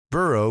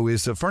Burrow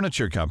is a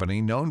furniture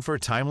company known for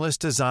timeless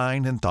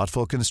design and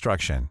thoughtful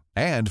construction,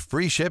 and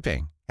free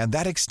shipping, and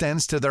that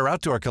extends to their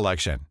outdoor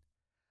collection.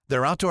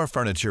 Their outdoor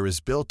furniture is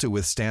built to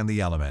withstand the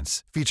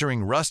elements,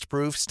 featuring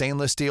rust-proof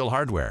stainless steel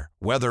hardware,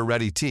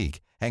 weather-ready teak,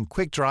 and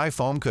quick-dry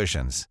foam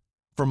cushions.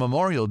 For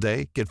Memorial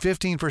Day, get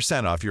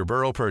 15% off your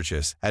Burrow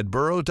purchase at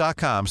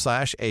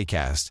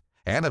burrow.com/acast,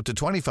 and up to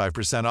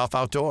 25% off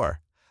outdoor.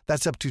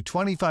 That's up to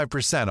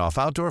 25% off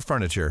outdoor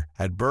furniture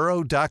at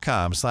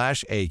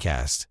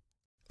burrow.com/acast.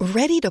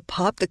 Ready to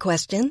pop the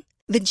question?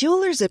 The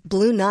jewelers at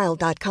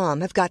BlueNile.com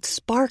have got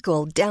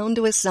sparkle down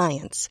to a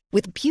science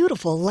with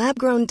beautiful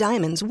lab-grown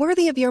diamonds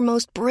worthy of your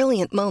most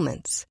brilliant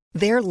moments.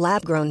 Their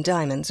lab-grown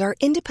diamonds are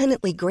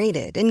independently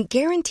graded and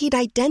guaranteed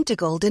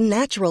identical to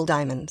natural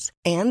diamonds,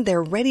 and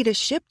they're ready to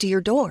ship to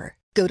your door.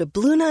 Go to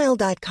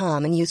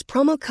BlueNile.com and use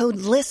promo code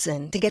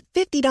LISTEN to get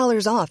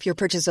 $50 off your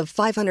purchase of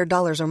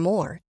 $500 or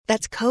more.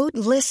 That's code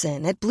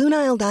LISTEN at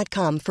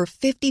BlueNile.com for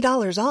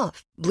 $50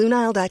 off.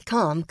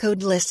 BlueNile.com,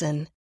 code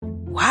LISTEN.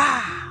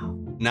 Wow.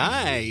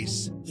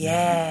 Nice.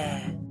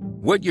 Yeah.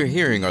 What you're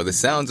hearing are the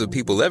sounds of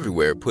people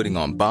everywhere putting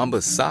on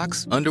Bombas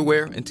socks,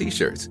 underwear, and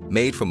T-shirts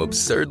made from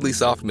absurdly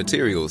soft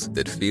materials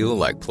that feel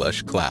like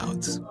plush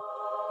clouds.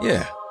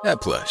 Yeah, that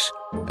plush.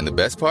 And the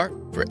best part?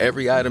 For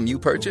every item you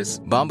purchase,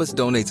 Bombas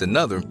donates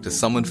another to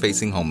someone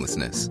facing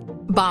homelessness.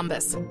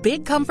 Bombas.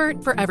 Big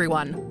comfort for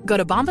everyone. Go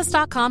to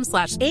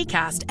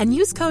bombas.com/ACAST and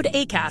use code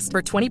ACAST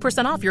for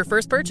 20% off your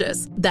first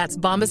purchase. That's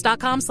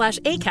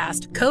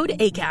bombas.com/ACAST. Code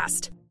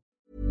ACAST.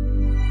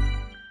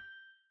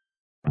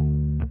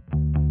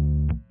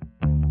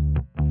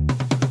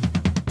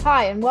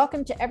 Hi, and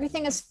welcome to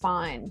Everything is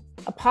Fine,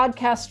 a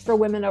podcast for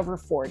women over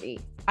 40.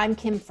 I'm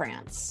Kim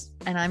France.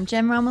 And I'm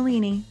Jen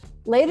Romolini.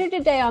 Later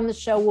today on the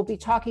show, we'll be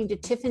talking to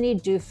Tiffany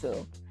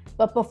Dufu.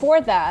 But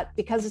before that,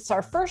 because it's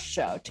our first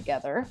show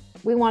together,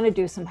 we want to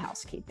do some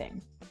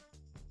housekeeping.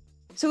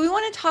 So we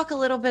want to talk a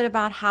little bit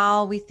about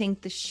how we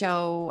think the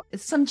show,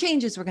 some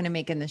changes we're going to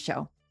make in the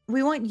show.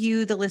 We want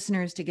you, the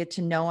listeners, to get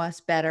to know us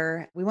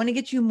better. We want to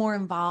get you more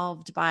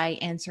involved by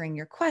answering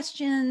your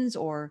questions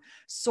or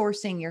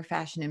sourcing your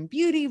fashion and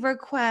beauty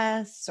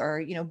requests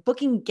or,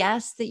 booking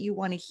guests that you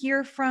want to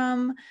hear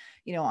from,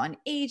 on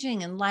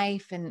aging and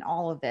life and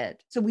all of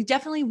it. So we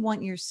definitely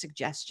want your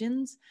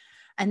suggestions.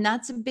 And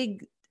that's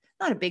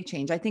not a big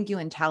change. I think you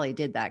and Tally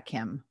did that,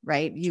 Kim,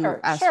 right? You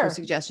asked for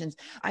suggestions.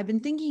 I've been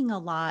thinking a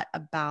lot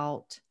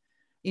about,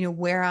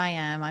 where I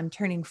am. I'm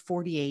turning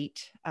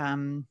 48.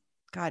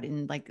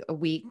 In like a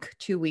week,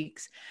 2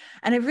 weeks.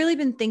 And I've really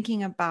been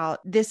thinking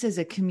about this as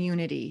a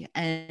community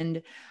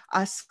and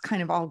us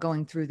kind of all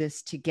going through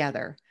this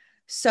together.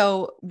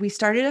 So we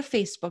started a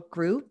Facebook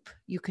group.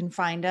 You can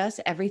find us,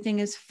 Everything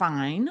is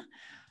Fine,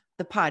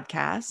 the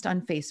podcast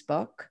on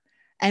Facebook.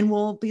 And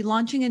we'll be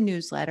launching a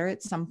newsletter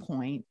at some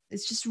point.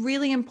 It's just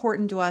really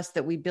important to us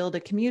that we build a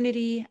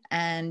community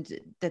and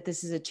that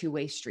this is a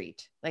two-way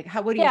street. Like,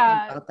 what do you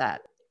think about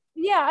that?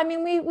 Yeah, I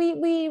mean,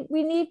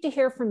 we need to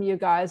hear from you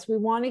guys. We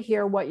want to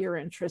hear what you're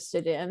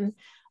interested in.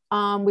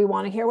 We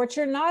want to hear what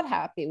you're not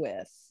happy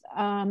with.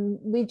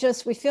 We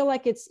feel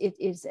like it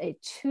is a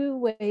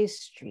two-way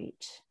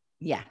street.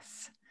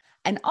 Yes.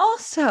 And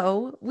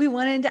also we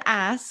wanted to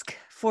ask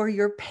for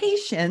your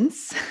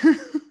patience.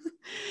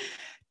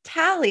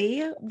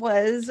 Tally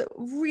was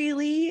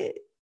really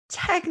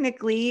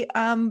technically,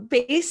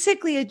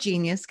 basically a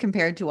genius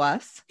compared to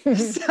us.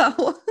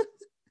 So,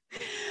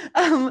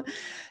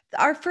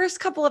 our first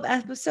couple of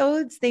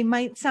episodes, they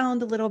might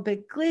sound a little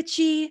bit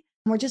glitchy.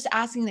 We're just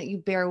asking that you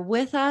bear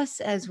with us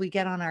as we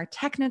get on our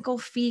technical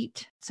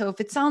feet. So if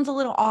it sounds a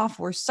little off,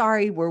 we're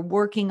sorry. We're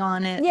working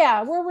on it.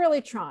 Yeah, we're really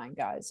trying,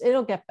 guys.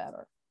 It'll get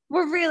better.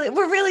 We're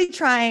really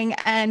trying.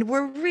 And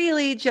we're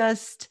really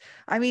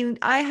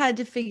I had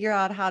to figure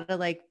out how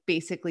to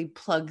basically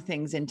plug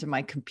things into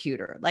my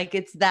computer.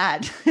 It's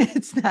that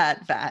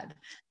bad.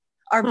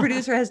 Our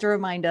producer has to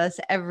remind us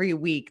every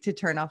week to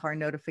turn off our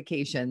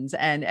notifications.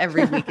 And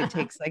every week it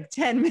takes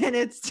 10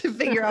 minutes to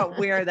figure out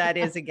where that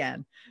is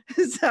again.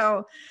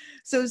 So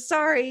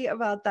sorry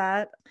about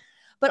that.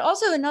 But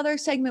also another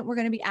segment we're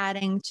going to be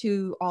adding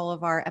to all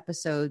of our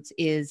episodes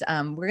is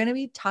we're going to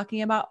be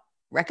talking about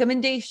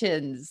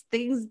recommendations,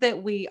 things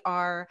that we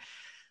are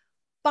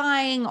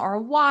buying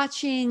or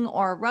watching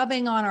or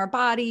rubbing on our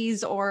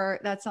bodies, or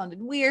that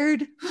sounded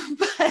weird,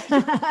 but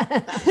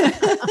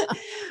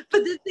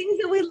the things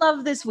that we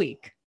love this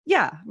week.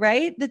 Yeah.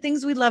 Right. The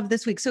things we love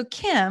this week. So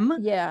Kim,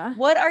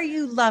 what are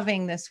you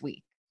loving this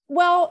week?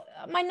 Well,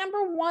 my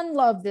number one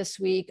love this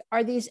week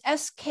are these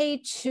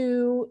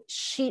SK-II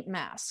sheet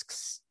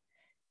masks,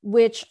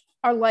 which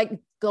are like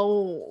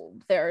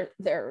gold.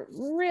 They're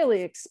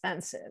really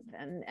expensive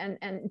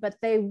but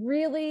they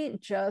really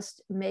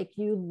just make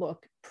you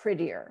look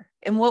prettier.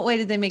 In what way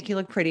did they make you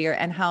look prettier,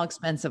 and how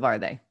expensive are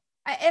they?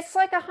 It's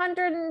like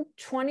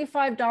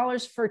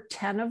 $125 for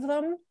 10 of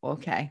them.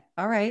 Okay.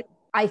 All right.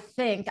 I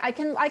think I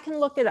can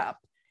look it up,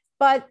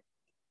 but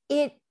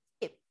it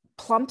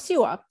plumps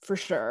you up for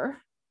sure.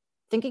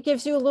 I think it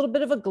gives you a little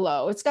bit of a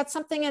glow. It's got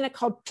something in it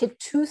called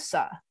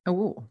pitusa.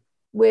 Oh.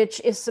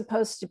 which is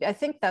supposed to be, I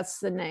think that's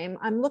the name.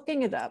 I'm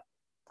looking it up.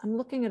 I'm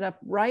looking it up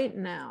right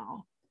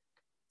now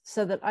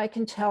so that I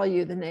can tell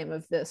you the name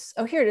of this.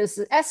 Oh, here it is,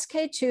 the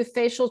SK2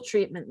 facial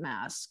treatment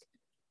mask.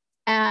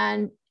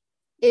 And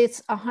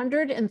it's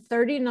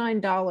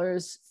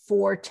 $139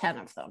 for 10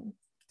 of them.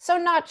 So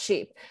not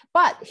cheap.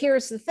 But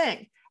here's the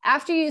thing.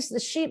 After you use the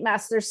sheet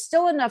mask, there's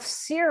still enough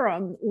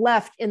serum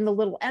left in the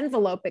little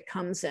envelope it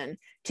comes in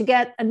to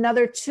get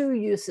another 2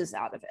 uses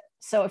out of it.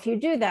 So if you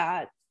do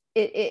that,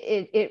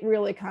 it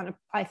really kind of,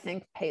 I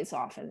think, pays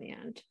off in the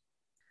end.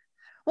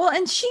 Well,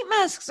 and sheet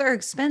masks are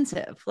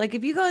expensive. Like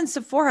if you go in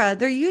Sephora,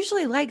 they're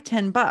usually like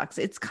 $10.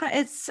 It's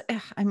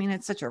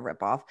such a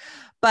ripoff.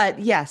 But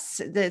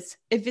yes, if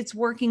it's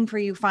working for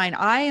you, fine.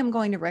 I am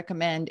going to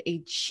recommend a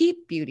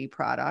cheap beauty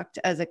product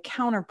as a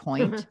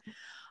counterpoint.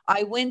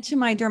 I went to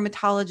my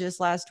dermatologist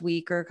last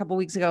week or a couple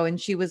weeks ago,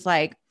 and she was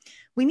like,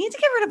 we need to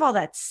get rid of all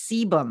that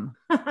sebum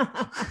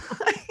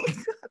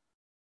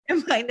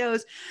in my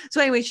nose.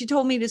 So anyway, she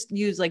told me to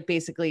use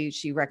basically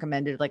she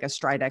recommended a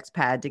Stridex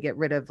pad to get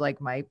rid of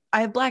I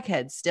have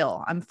blackheads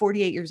still. I'm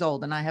 48 years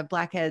old and I have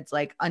blackheads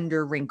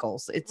under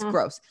wrinkles. It's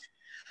gross.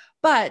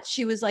 But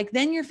she was like,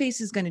 then your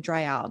face is going to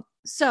dry out.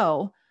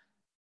 So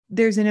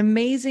there's an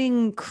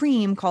amazing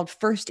cream called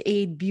First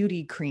Aid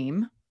Beauty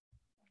Cream.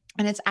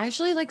 And it's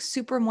actually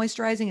super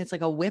moisturizing. It's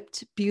a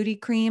whipped beauty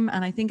cream.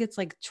 And I think it's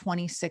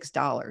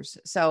 $26.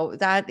 So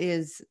that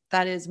is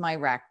my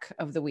rec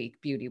of the week,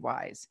 beauty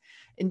wise.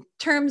 In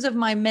terms of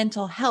my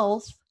mental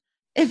health,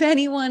 if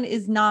anyone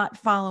is not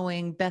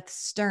following Beth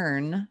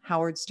Stern,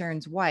 Howard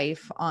Stern's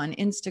wife, on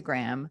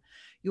Instagram,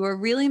 you are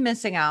really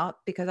missing out,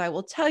 because I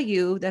will tell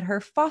you that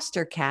her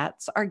foster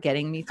cats are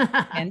getting me through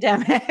the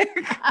pandemic.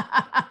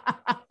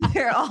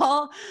 They're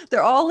all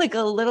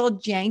a little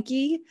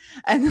janky,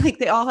 and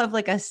they all have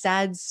a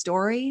sad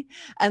story.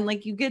 And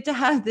you get to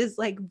have this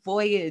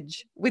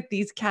voyage with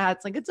these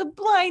cats. It's a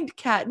blind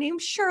cat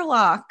named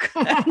Sherlock.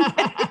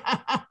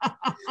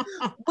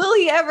 Will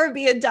he ever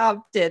be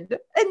adopted?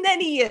 And then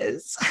he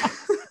is.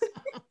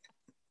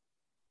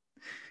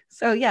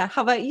 So yeah,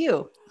 how about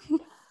you?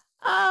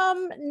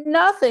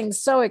 Nothing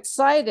so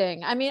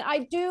exciting. I mean,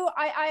 I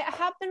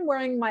have been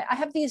wearing I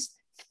have these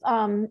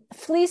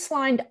fleece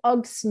lined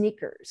UGG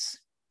sneakers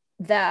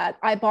that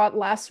I bought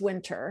last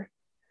winter,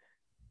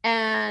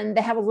 and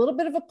they have a little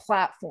bit of a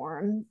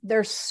platform.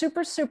 They're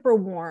super, super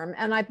warm,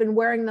 and I've been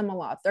wearing them a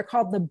lot. They're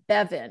called the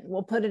Bevan.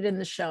 We'll put it in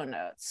the show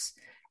notes.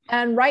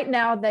 And right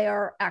now they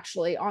are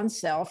actually on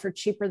sale for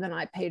cheaper than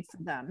I paid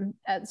for them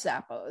at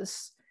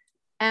Zappos.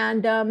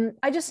 And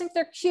I just think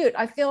they're cute.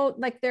 I feel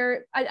like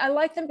I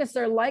like them because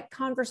they're like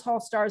Converse All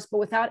Stars, but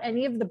without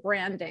any of the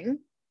branding.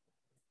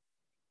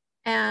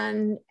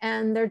 And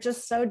they're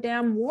just so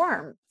damn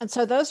warm. And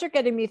so those are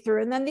getting me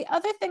through. And then the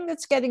other thing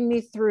that's getting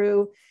me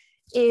through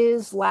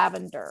is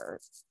lavender,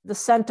 the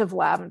scent of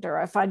lavender.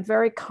 I find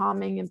very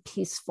calming and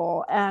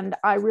peaceful. And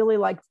I really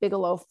like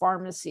Bigelow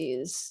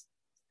Pharmacy's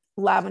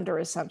lavender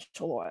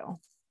essential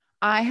oil.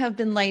 I have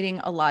been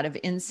lighting a lot of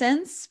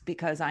incense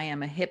because I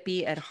am a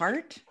hippie at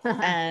heart.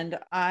 And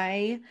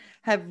I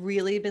have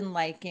really been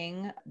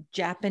liking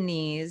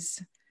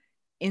Japanese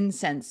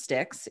incense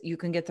sticks. You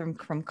can get them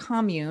from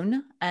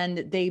Commune,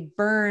 and they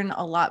burn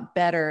a lot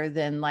better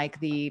than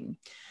the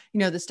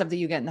stuff that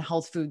you get in the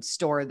health food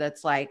store.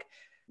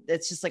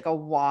 It's just a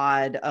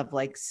wad of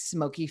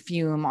smoky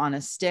fume on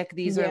a stick.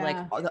 These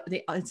are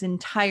it's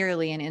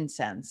entirely an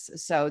incense.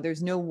 So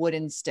there's no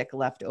wooden stick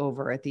left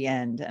over at the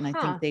end. And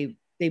I think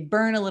they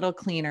burn a little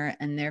cleaner,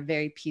 and they're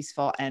very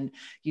peaceful. And,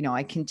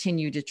 I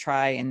continue to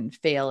try and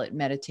fail at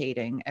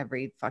meditating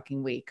every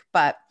fucking week.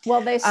 But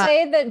they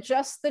say that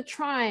just the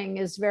trying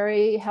is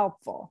very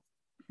helpful.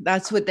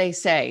 That's what they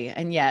say.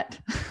 And yet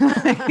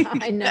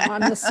I know,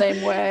 I'm the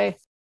same way.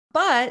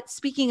 But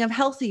speaking of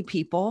healthy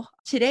people,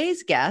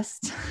 today's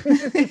guest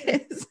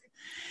is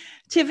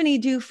Tiffany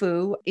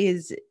Dufu,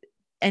 is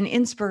an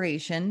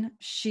inspiration.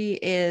 She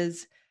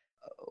is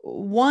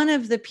one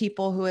of the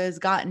people who has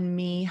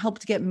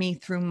helped get me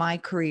through my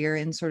career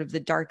in sort of the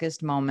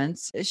darkest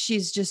moments.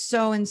 She's just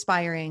so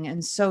inspiring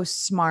and so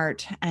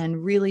smart,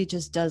 and really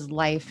just does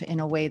life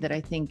in a way that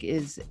I think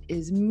is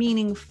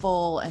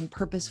meaningful and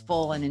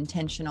purposeful and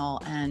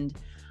intentional. And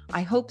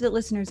I hope that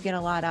listeners get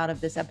a lot out of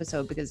this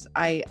episode, because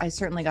I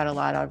certainly got a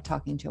lot out of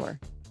talking to her.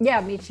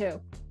 Yeah, me too.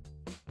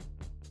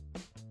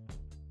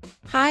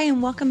 Hi,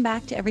 and welcome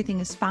back to Everything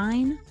is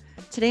Fine.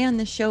 Today on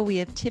the show, we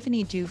have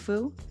Tiffany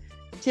Dufu.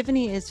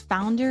 Tiffany is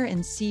founder and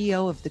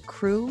CEO of The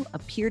Crew, a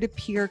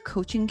peer-to-peer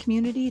coaching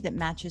community that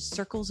matches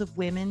circles of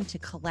women to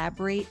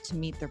collaborate to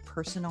meet their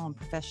personal and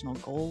professional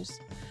goals.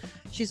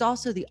 She's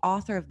also the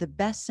author of the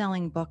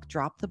best-selling book,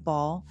 Drop the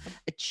Ball,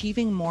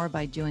 Achieving More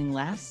by Doing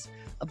Less,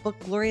 a book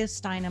Gloria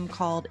Steinem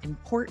called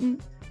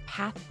Important,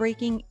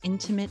 Path-Breaking,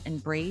 Intimate,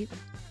 and Brave.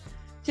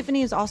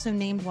 Tiffany is also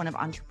named one of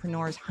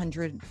Entrepreneur's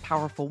 100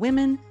 Powerful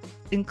Women,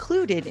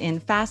 included in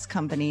Fast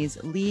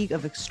Company's League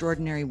of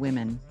Extraordinary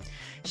Women.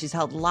 She's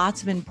held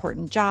lots of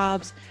important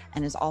jobs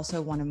and is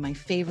also one of my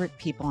favorite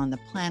people on the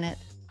planet.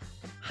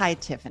 Hi,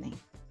 Tiffany.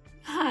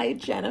 Hi,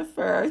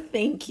 Jennifer.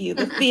 Thank you.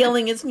 The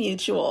feeling is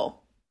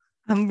mutual.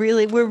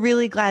 We're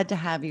really glad to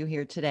have you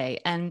here today.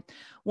 And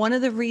one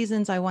of the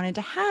reasons I wanted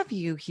to have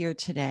you here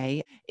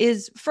today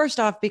is first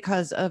off,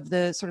 because of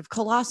the sort of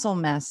colossal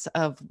mess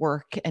of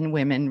work and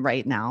women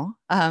right now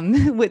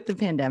with the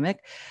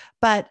pandemic.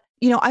 But,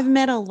 I've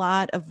met a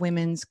lot of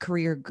women's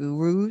career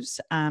gurus,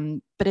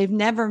 but I've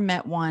never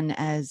met one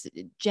as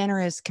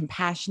generous,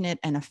 compassionate,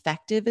 and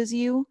effective as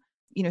you.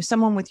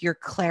 Someone with your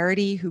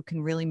clarity who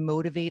can really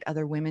motivate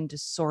other women to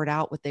sort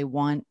out what they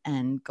want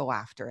and go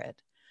after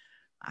it.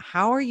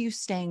 How are you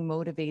staying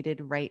motivated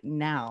right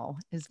now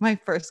is my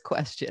first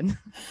question.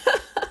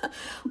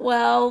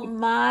 Well,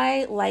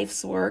 my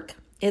life's work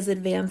is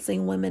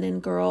advancing women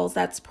and girls.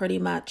 That's pretty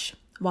much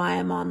why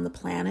I'm on the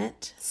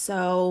planet.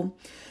 So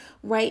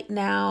right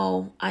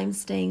now, I'm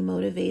staying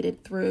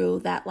motivated through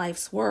that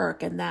life's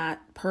work and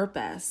that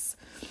purpose.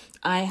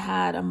 I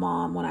had a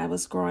mom when I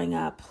was growing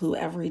up who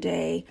every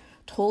day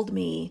told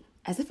me,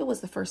 as if it was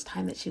the first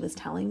time that she was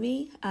telling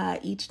me,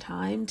 each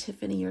time,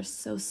 Tiffany, you're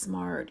so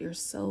smart, you're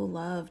so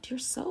loved, you're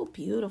so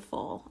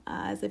beautiful,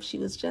 as if she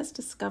was just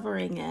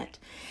discovering it.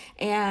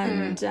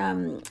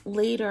 And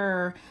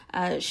later,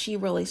 she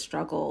really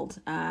struggled,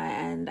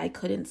 and I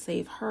couldn't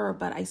save her,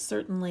 but I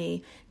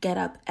certainly get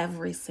up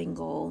every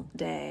single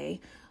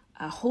day,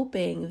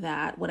 hoping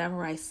that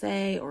whatever I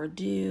say or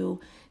do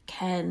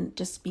can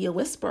just be a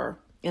whisper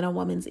in a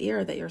woman's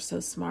ear that you're so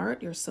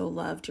smart, you're so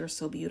loved, you're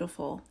so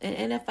beautiful.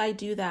 And if I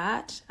do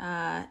that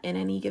in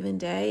any given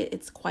day,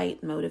 it's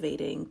quite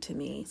motivating to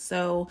me.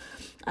 So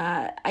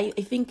I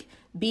think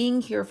being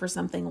here for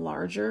something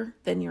larger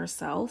than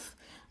yourself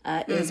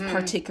is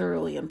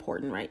particularly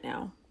important right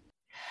now.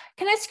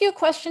 Can I ask you a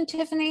question,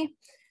 Tiffany?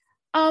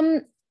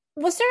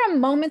 Was there a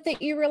moment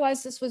that you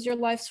realized this was your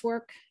life's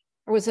work,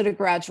 or was it a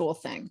gradual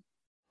thing?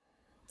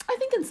 I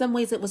think in some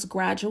ways it was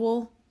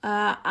gradual.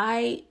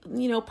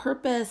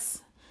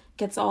 Purpose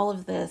gets all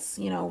of this,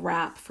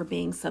 rap for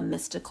being some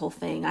mystical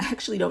thing. I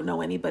actually don't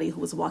know anybody who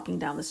was walking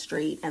down the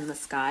street and the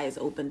skies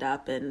opened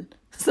up and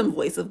some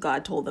voice of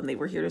God told them they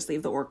were here to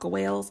save the orca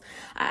whales.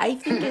 I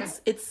think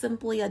it's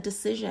simply a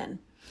decision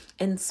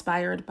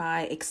inspired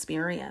by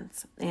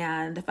experience.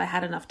 And if I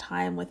had enough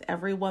time with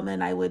every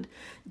woman, I would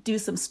do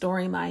some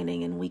story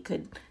mining and we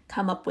could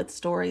come up with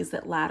stories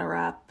that ladder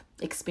up,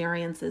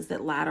 experiences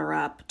that ladder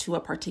up to a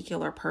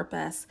particular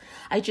purpose.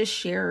 I just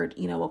shared,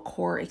 a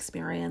core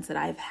experience that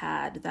I've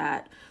had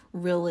that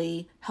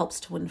really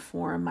helps to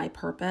inform my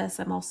purpose.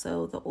 I'm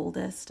also the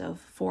oldest of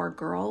 4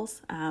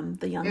 girls,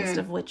 the youngest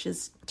of which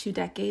is 2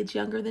 decades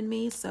younger than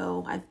me.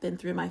 So I've been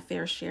through my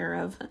fair share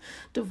of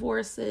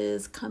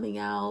divorces, coming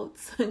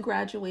outs,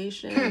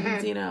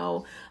 graduations,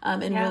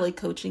 and really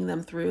coaching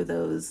them through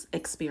those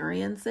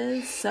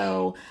experiences.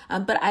 So,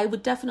 but I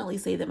would definitely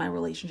say that my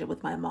relationship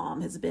with my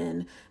mom has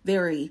been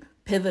very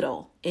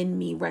pivotal in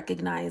me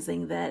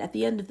recognizing that at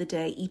the end of the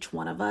day, each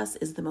one of us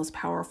is the most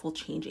powerful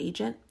change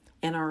agent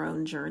in our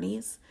own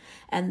journeys,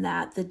 and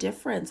that the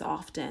difference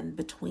often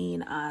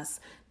between us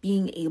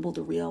being able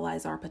to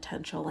realize our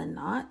potential and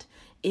not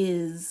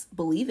is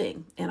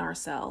believing in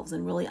ourselves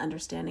and really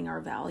understanding our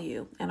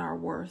value and our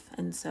worth.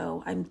 And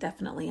so I'm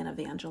definitely an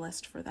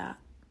evangelist for that.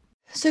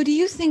 So do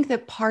you think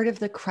that part of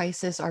the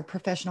crisis, our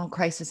professional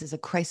crisis, is a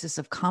crisis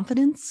of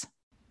confidence?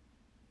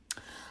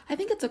 I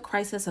think it's a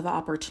crisis of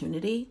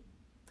opportunity.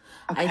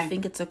 Okay. I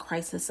think it's a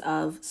crisis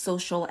of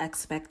social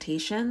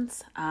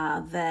expectations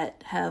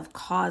that have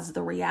caused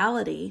the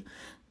reality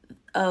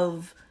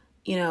of,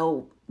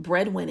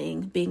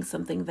 breadwinning being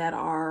something that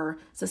our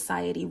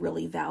society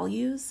really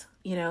values.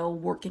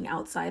 Working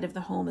outside of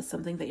the home is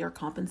something that you're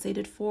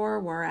compensated for,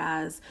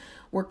 whereas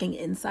working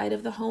inside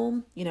of the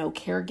home,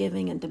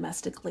 caregiving and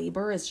domestic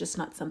labor is just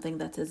not something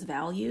that's as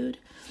valued.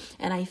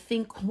 And I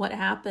think what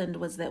happened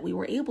was that we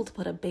were able to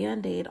put a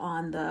Band-Aid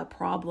on the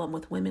problem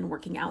with women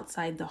working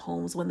outside the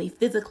homes when they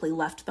physically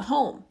left the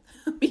home.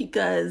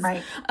 Because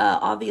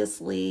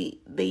obviously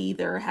they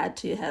either had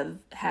to have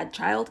had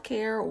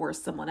childcare or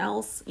someone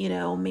else,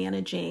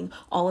 managing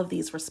all of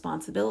these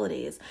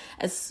responsibilities.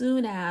 As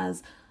soon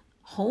as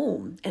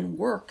home and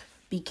work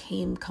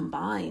became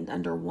combined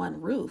under one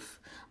roof,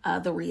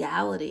 the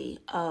reality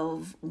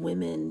of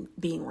women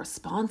being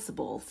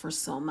responsible for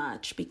so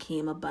much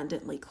became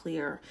abundantly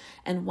clear.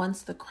 And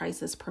once the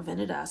crisis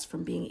prevented us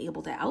from being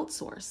able to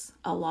outsource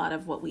a lot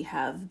of what we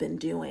have been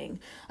doing,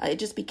 it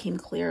just became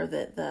clear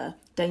that the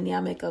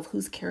dynamic of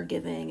who's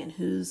caregiving and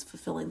who's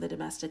fulfilling the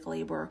domestic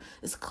labor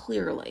is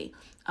clearly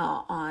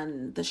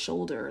on the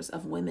shoulders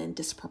of women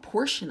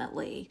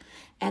disproportionately.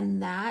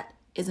 And that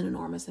is an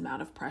enormous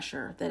amount of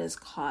pressure that is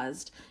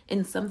caused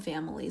in some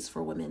families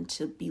for women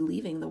to be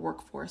leaving the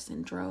workforce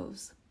in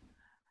droves.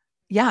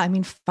 Yeah, I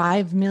mean,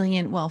 5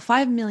 million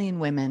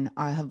women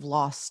have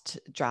lost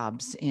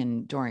jobs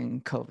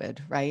during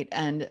COVID, right?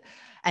 And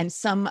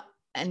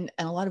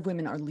a lot of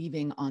women are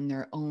leaving on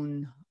their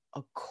own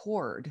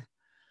accord.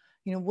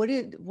 What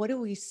do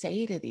we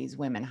say to these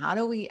women? How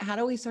do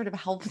we sort of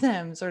help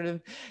them sort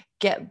of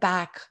get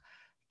back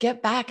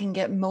get back and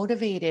get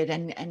motivated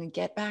and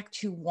get back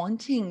to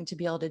wanting to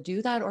be able to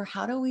do that? Or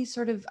how do we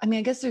sort of, I mean,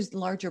 I guess there's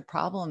larger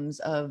problems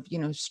of,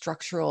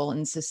 structural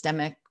and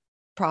systemic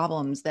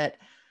problems that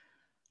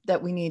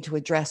we need to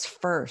address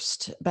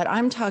first. But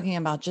I'm talking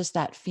about just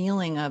that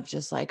feeling of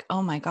just like,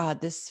 oh my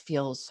God, this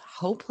feels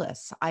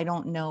hopeless. I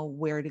don't know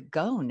where to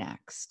go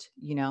next,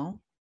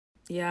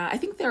 Yeah, I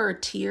think there are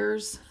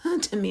tiers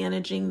to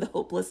managing the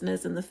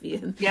hopelessness and the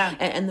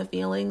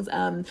feelings.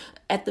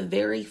 At the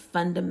very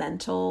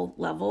fundamental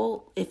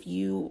level, if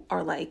you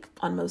are like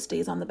on most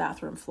days on the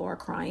bathroom floor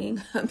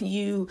crying,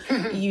 you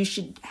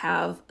should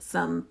have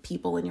some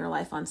people in your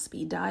life on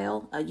speed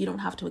dial. You don't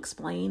have to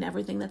explain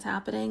everything that's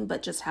happening,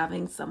 but just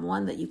having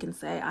someone that you can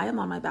say, I am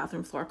on my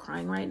bathroom floor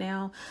crying right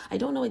now. I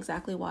don't know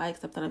exactly why,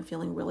 except that I'm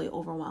feeling really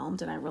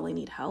overwhelmed and I really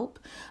need help.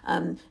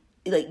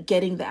 Like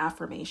getting the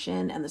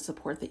affirmation and the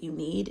support that you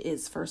need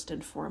is first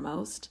and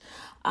foremost.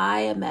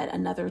 I am at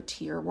another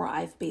tier where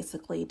I've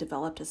basically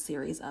developed a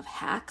series of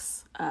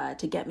hacks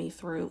to get me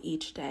through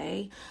each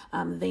day.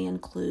 They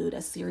include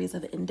a series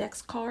of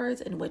index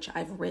cards in which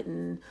I've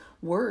written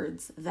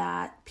words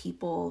that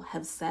people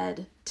have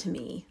said to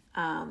me.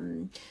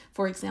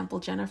 For example,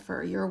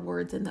 Jennifer, your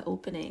words in the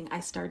opening, I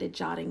started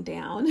jotting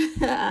down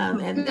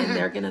and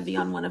they're going to be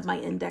on one of my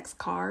index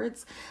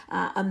cards.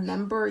 A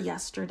member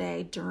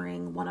yesterday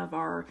during one of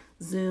our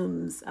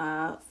Zooms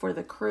for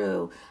the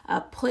crew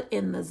put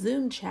in the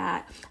Zoom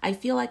chat, I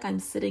feel like I'm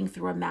sitting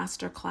through a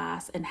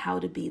masterclass in how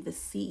to be the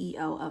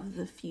CEO of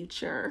the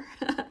future.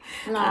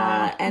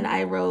 And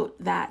I wrote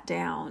that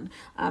down.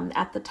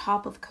 At the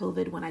top of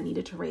COVID, when I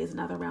needed to raise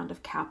another round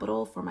of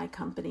capital for my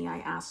company, I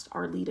asked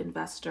our lead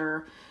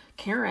investor,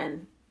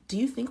 Karen, do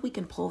you think we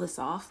can pull this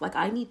off? Like,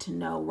 I need to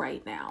know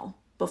right now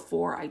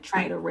before I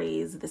try to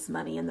raise this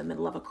money in the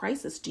middle of a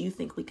crisis. Do you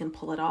think we can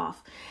pull it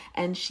off?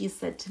 And she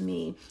said to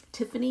me,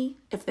 Tiffany,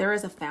 if there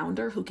is a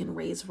founder who can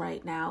raise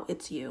right now,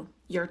 it's you.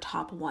 You're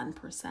top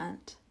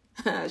 1%.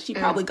 She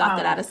probably got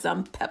that out of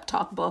some pep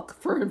talk book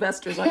for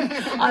investors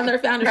on their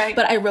founders,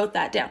 but I wrote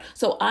that down.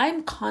 So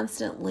I'm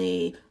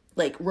constantly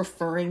like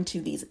referring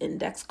to these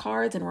index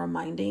cards and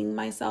reminding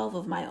myself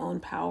of my own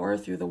power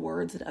through the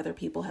words that other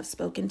people have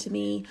spoken to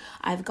me.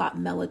 I've got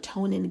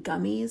melatonin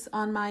gummies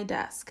on my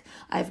desk.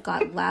 I've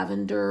got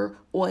lavender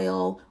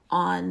oil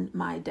on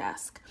my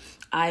desk.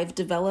 I've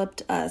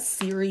developed a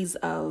series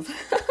of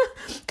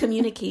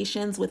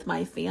communications with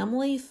my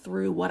family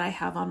through what I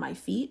have on my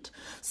feet.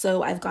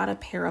 So I've got a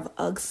pair of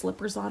UGG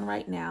slippers on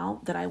right now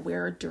that I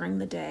wear during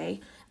the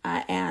day.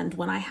 And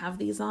when I have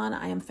these on,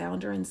 I am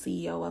founder and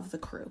CEO of the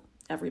crew.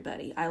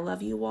 Everybody, I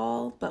love you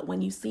all, but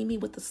when you see me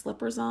with the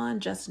slippers on,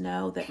 just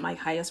know that my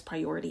highest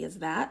priority is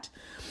that.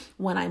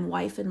 When I'm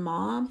wife and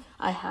mom,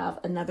 I have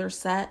another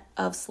set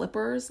of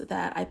slippers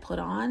that I put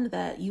on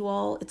that you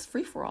all, it's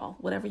free for all.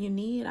 Whatever you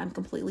need, I'm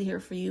completely here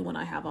for you when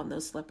I have on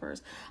those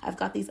slippers. I've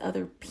got these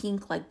other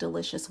pink, like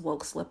delicious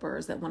woke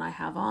slippers that when I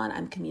have on,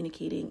 I'm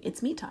communicating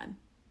it's me time.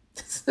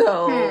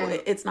 So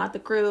it's not the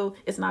crew,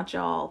 it's not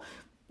y'all.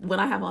 When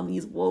I have on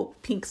these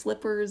woke pink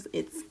slippers,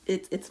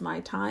 it's my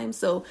time.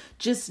 So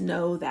just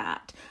know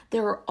that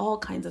there are all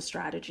kinds of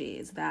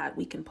strategies that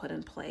we can put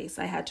in place.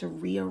 I had to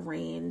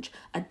rearrange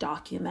a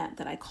document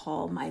that I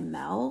call my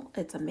MEL.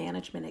 It's a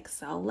management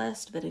Excel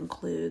list that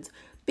includes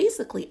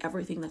basically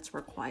everything that's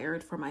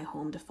required for my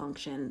home to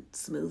function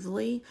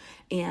smoothly.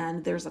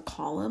 And there's a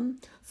column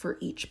for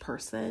each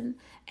person.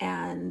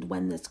 And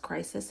when this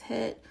crisis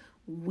hit,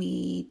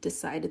 we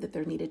decided that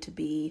there needed to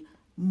be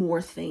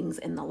more things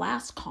in the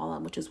last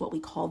column, which is what we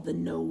call the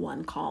no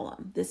one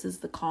column. This is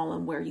the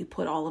column where you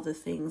put all of the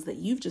things that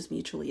you've just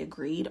mutually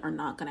agreed are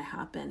not going to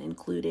happen,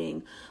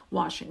 including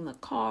washing the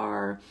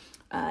car.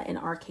 In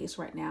our case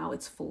right now,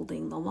 it's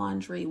folding the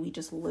laundry. We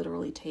just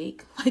literally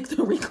take like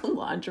the Rico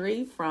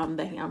laundry from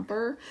the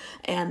hamper,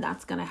 and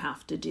that's going to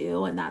have to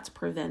do. And that's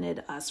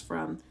prevented us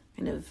from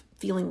kind of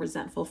feeling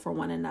resentful for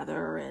one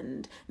another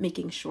and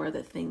making sure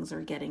that things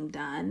are getting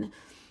done.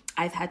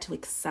 I've had to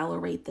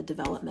accelerate the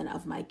development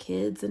of my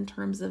kids in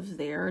terms of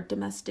their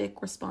domestic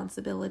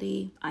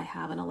responsibility. I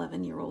have an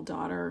 11-year-old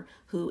daughter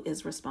who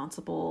is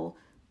responsible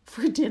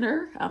for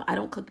dinner. I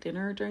don't cook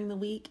dinner during the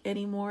week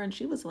anymore. And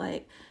she was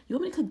like, you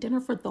want me to cook dinner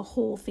for the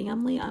whole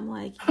family? I'm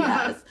like,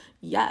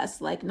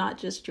 yes, like not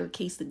just your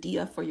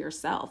quesadilla for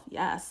yourself.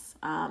 Yes.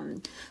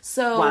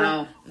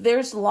 So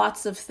there's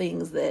lots of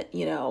things that,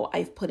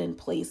 I've put in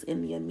place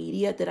in the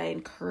immediate that I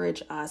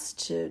encourage us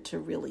to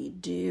really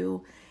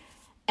do.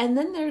 And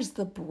then there's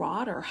the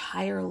broader,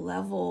 higher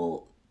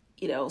level,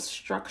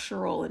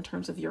 structural in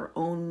terms of your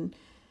own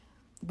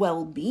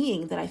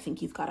well-being that I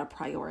think you've got to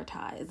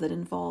prioritize, that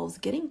involves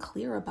getting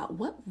clear about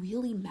what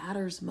really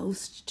matters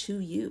most to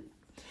you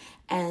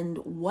and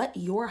what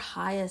your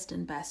highest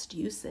and best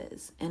use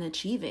is in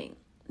achieving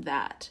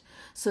that,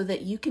 so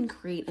that you can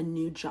create a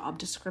new job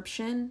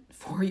description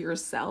for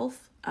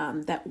yourself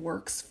that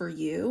works for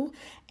you,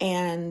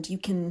 and you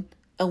can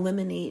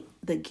eliminate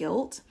the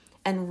guilt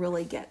and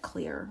really get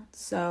clear.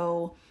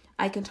 So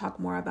I can talk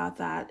more about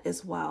that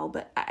as well.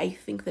 But I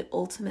think that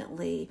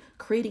ultimately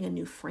creating a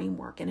new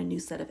framework and a new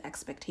set of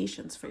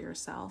expectations for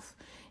yourself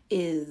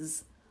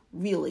is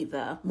really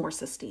the more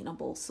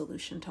sustainable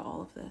solution to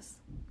all of this.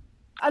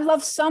 I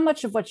love so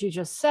much of what you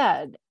just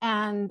said.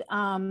 And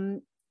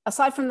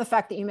aside from the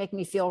fact that you make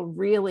me feel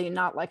really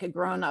not like a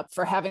grown-up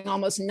for having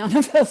almost none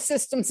of those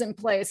systems in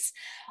place,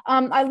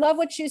 I love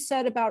what you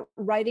said about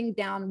writing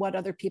down what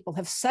other people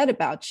have said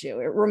about you.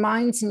 It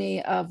reminds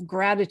me of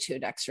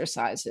gratitude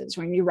exercises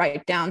when you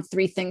write down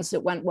 3 things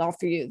that went well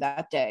for you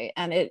that day,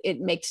 and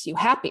it makes you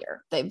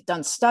happier. They've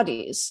done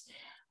studies.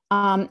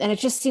 And it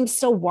just seems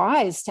so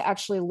wise to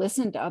actually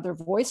listen to other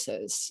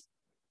voices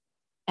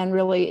and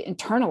really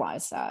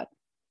internalize that.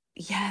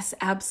 Yes,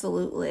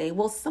 absolutely.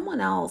 Well, someone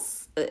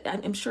else,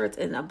 I'm sure it's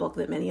in a book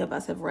that many of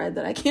us have read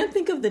that I can't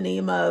think of the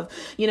name of,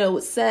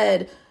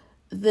 said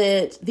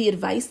that the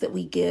advice that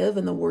we give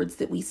and the words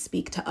that we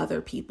speak to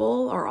other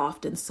people are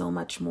often so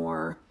much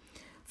more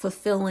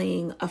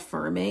fulfilling,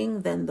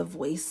 affirming than the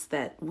voice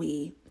that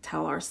we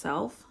tell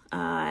ourselves.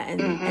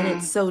 And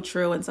it's so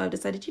true. And so I've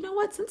decided, you know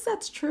what, since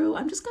that's true,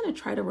 I'm just going to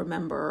try to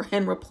remember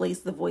and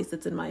replace the voice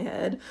that's in my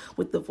head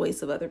with the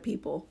voice of other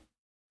people.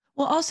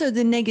 Well, also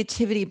the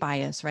negativity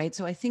bias, right?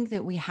 So I think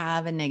that we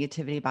have a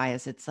negativity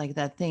bias. It's like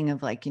that thing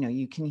of like,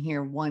 you can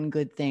hear one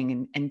good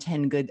thing and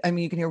 10 good,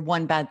 you can hear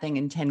one bad thing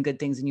and 10 good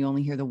things, and you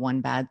only hear the one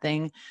bad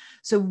thing.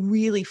 So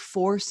really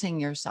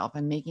forcing yourself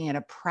and making it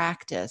a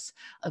practice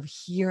of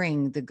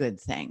hearing the good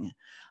thing,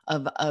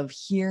 of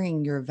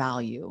hearing your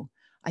value.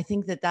 I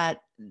think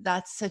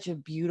that's such a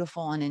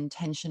beautiful and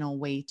intentional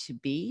way to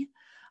be.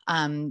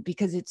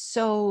 Because it's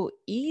so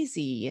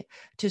easy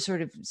to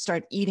sort of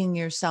start eating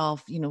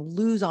yourself,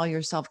 lose all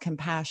your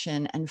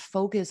self-compassion and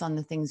focus on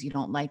the things you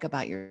don't like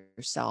about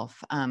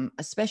yourself,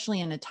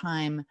 especially in a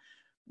time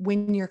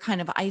when you're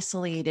kind of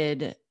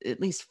isolated, at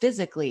least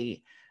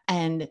physically,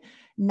 and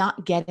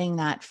not getting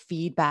that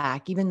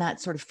feedback, even that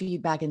sort of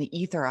feedback in the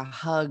ether, a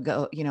hug,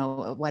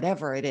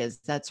 whatever it is,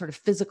 that sort of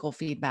physical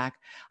feedback.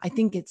 I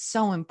think it's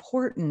so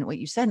important what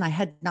you said, and I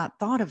had not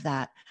thought of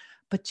that.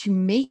 But to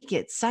make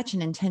it such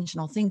an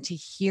intentional thing to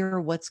hear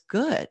what's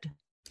good.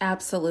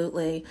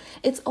 Absolutely.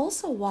 It's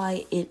also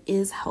why it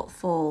is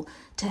helpful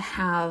to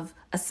have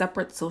a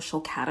separate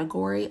social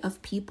category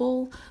of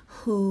people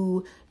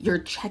who you're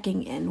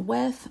checking in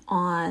with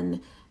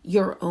on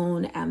your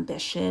own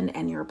ambition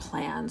and your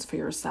plans for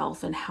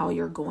yourself and how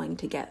you're going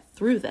to get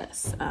through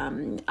this.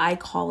 I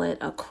call it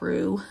a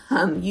crew.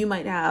 You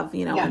might have,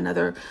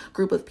 another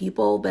group of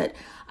people, but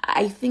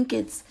I think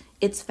it's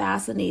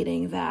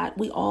fascinating that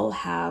we all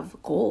have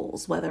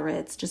goals, whether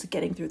it's just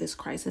getting through this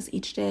crisis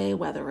each day,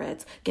 whether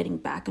it's getting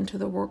back into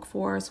the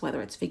workforce,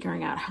 whether it's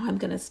figuring out how I'm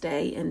going to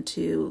stay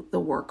into the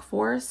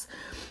workforce.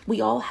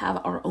 We all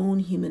have our own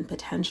human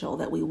potential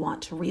that we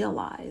want to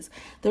realize.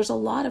 There's a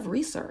lot of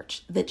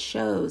research that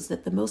shows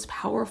that the most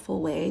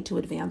powerful way to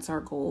advance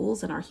our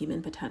goals and our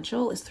human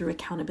potential is through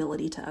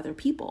accountability to other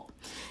people.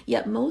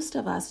 Yet most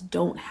of us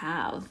don't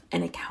have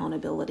an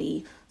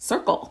accountability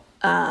circle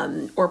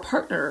or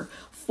partner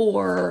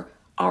for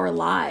our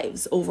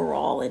lives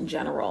overall in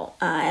general.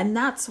 And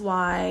that's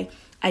why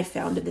I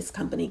founded this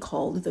company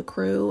called The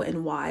Crew,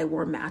 and why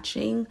we're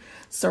matching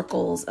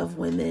circles of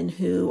women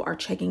who are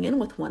checking in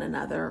with one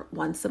another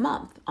once a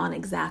month on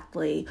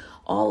exactly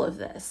all of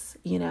this.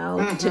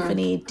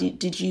 Tiffany,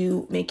 did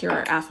you make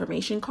your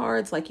affirmation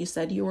cards like you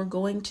said you were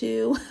going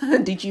to?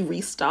 Did you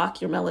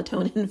restock your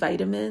melatonin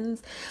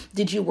vitamins?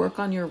 Did you work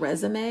on your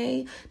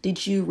resume?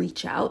 Did you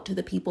reach out to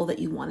the people that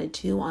you wanted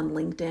to on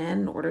LinkedIn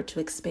in order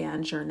to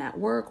expand your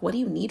network? What do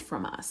you need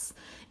from us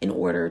in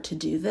order to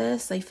do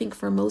this? I think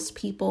for most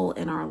people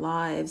in our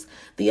lives,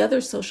 the other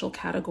social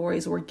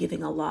categories we're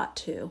giving a lot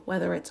to,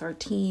 whether it's our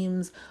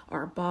teams,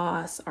 our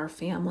boss, our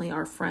family,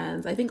 our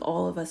friends. I think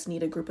all of us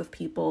need a group of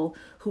people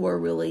who are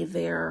really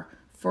there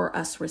for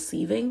us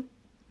receiving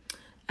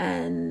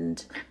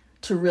and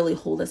to really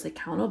hold us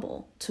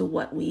accountable to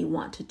what we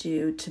want to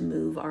do to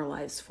move our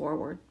lives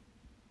forward.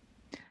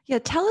 Yeah,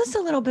 tell us a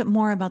little bit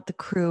more about The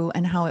Crew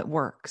and how it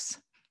works.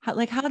 Tell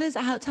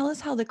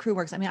us how The Crew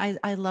works. I mean,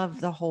 I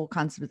love the whole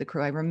concept of The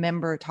Crew. I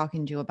remember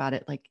talking to you about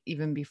it like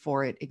even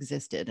before it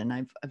existed, and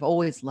I've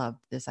always loved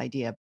this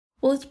idea.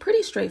 Well, it's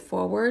pretty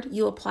straightforward.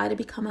 You apply to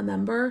become a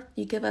member.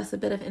 You give us a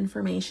bit of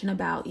information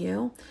about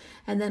you,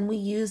 and then we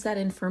use that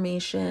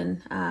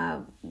information.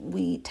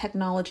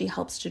 Technology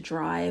helps to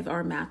drive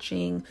our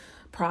matching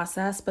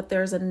process, but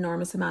there's an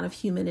enormous amount of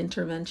human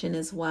intervention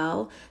as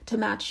well to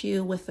match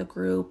you with a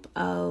group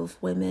of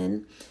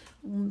women,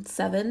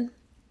 7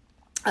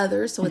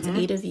 others, so it's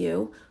 8 of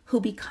you who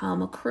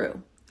become a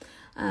crew.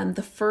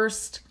 The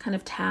first kind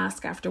of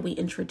task after we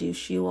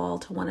introduce you all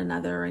to one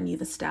another and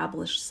you've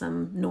established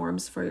some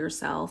norms for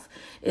yourself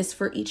is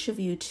for each of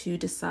you to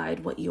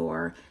decide what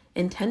your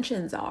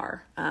intentions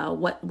are.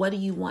 What do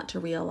you want to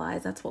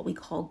realize? That's what we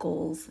call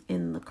goals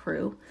in the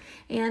crew.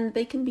 And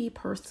they can be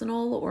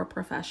personal or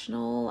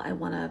professional. I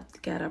want to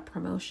get a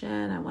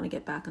promotion. I want to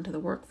get back into the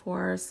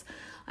workforce.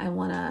 I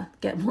want to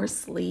get more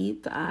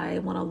sleep. I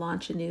want to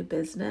launch a new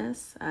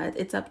business.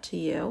 It's up to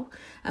you.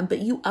 But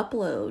you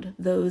upload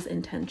those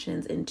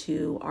intentions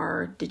into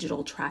our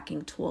digital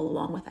tracking tool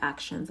along with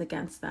actions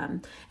against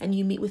them. And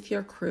you meet with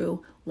your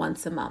crew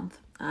once a month.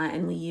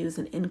 And we use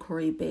an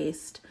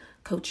inquiry-based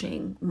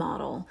coaching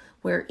model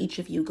where each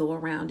of you go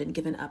around and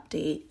give an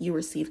update. You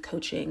receive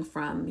coaching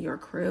from your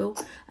crew.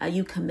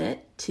 You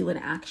commit to an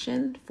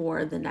action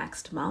for the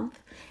next month.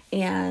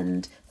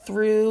 And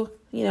through,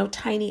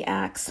 tiny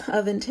acts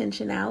of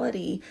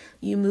intentionality,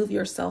 you move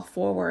yourself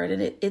forward.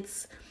 And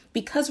it's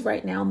because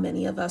right now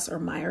many of us are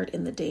mired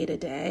in the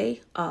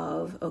day-to-day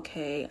of,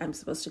 okay, I'm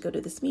supposed to go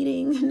to this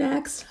meeting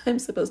next. I'm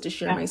supposed to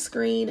share my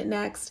screen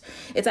next.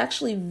 It's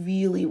actually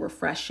really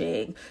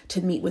refreshing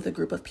to meet with a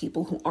group of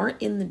people who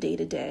aren't in the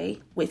day-to-day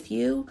with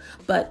you,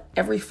 but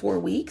every 4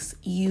 weeks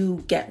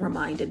you get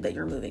reminded that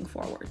you're moving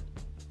forward.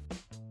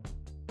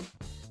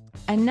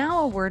 And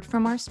now a word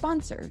from our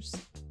sponsors.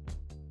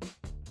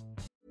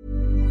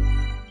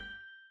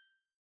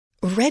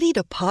 Ready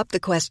to pop the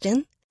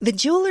question? The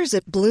jewelers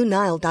at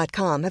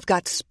BlueNile.com have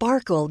got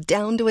sparkle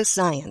down to a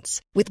science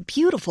with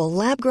beautiful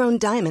lab-grown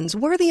diamonds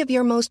worthy of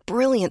your most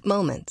brilliant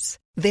moments.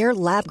 Their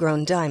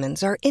lab-grown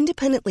diamonds are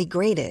independently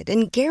graded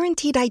and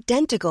guaranteed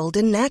identical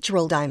to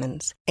natural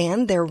diamonds,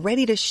 and they're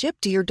ready to ship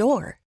to your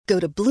door. Go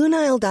to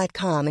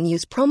BlueNile.com and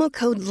use promo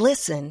code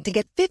LISTEN to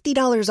get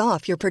 $50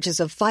 off your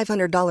purchase of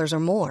 $500 or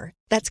more.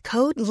 That's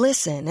code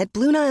LISTEN at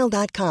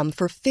BlueNile.com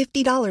for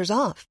 $50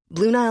 off.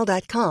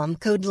 BlueNile.com,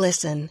 code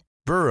LISTEN.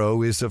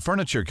 Burrow is a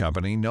furniture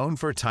company known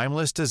for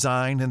timeless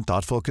design and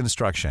thoughtful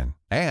construction,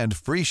 and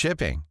free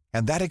shipping,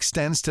 and that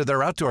extends to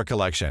their outdoor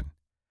collection.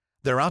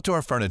 Their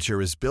outdoor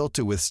furniture is built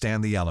to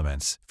withstand the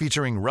elements,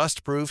 featuring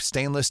rust-proof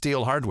stainless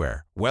steel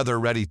hardware,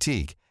 weather-ready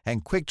teak,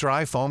 and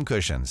quick-dry foam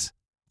cushions.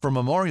 For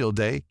Memorial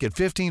Day, get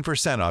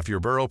 15% off your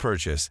Burrow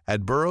purchase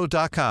at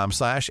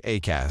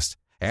burrow.com/ACAST,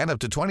 and up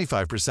to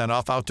 25%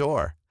 off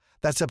outdoor.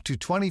 That's up to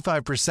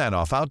 25%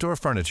 off outdoor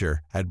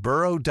furniture at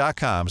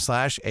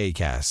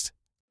burrow.com/ACAST.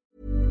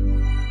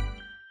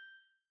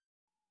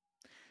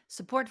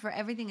 Support for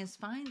Everything is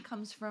Fine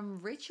comes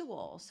from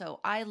Ritual.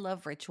 So I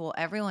love Ritual.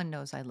 Everyone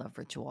knows I love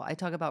Ritual. I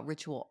talk about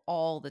Ritual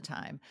all the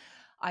time.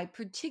 I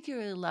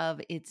particularly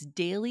love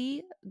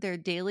their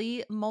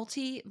daily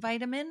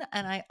multivitamin,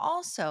 and I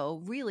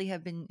also really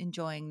have been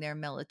enjoying their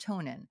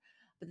melatonin.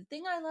 But the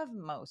thing I love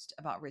most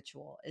about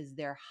Ritual is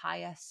their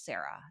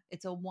Hyacera.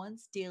 It's a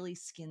once daily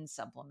skin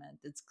supplement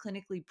that's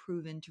clinically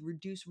proven to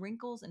reduce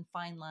wrinkles and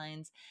fine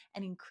lines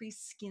and increase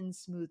skin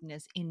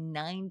smoothness in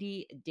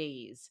 90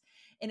 days.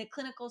 In a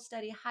clinical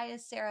study,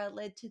 Hyacera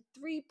led to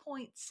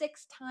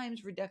 3.6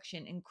 times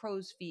reduction in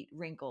crow's feet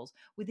wrinkles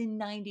within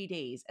 90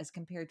 days as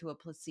compared to a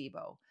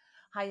placebo.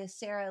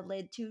 Hyacera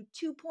led to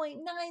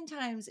 2.9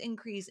 times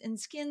increase in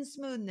skin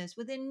smoothness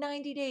within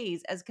 90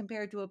 days as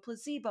compared to a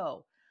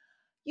placebo.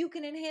 You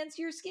can enhance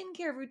your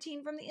skincare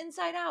routine from the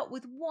inside out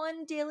with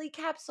one daily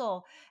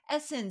capsule,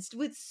 essenced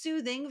with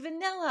soothing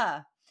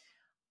vanilla.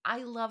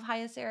 I love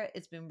Hyacera.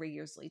 It's been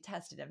rigorously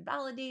tested and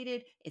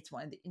validated. It's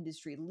one of the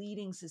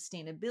industry-leading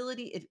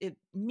sustainability. It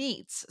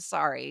meets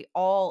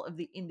all of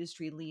the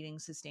industry-leading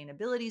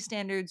sustainability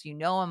standards. You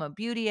know I'm a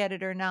beauty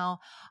editor now.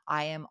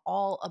 I am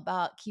all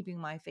about keeping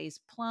my face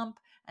plump,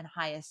 and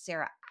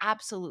Hyacera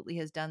absolutely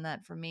has done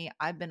that for me.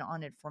 I've been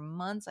on it for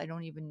months. I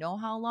don't even know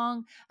how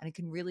long, and I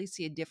can really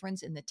see a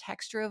difference in the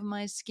texture of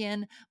my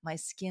skin. My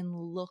skin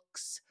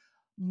looks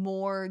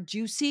more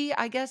juicy,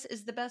 I guess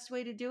is the best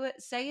way to do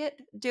it. Say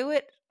it, do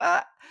it.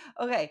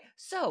 Okay,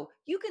 so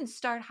you can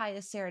start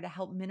Hyacera to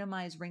help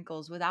minimize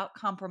wrinkles without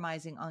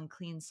compromising on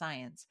clean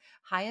science.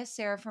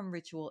 Hyacera from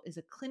Ritual is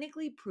a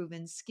clinically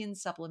proven skin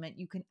supplement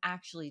you can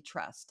actually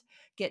trust.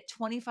 Get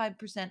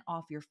 25%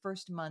 off your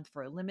first month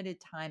for a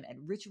limited time at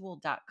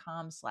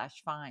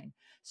ritual.com/fine.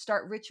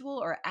 Start Ritual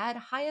or add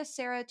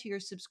Hyacera to your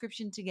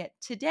subscription to get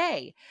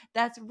today.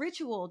 That's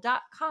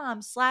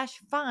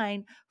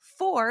ritual.com/fine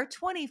for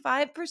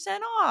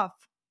 25%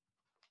 off.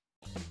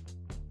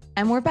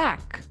 And we're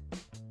back.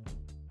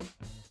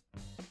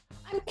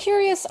 I'm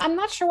curious. I'm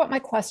not sure what my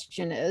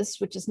question is,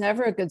 which is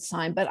never a good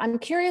sign, but I'm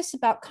curious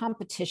about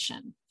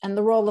competition and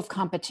the role of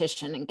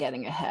competition in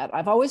getting ahead.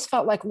 I've always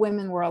felt like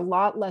women were a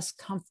lot less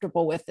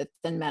comfortable with it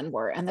than men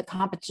were, and the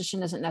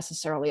competition isn't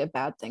necessarily a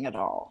bad thing at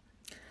all.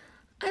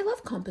 I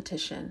love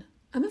competition.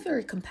 I'm a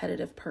very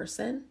competitive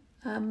person.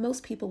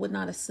 Most people would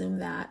not assume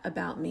that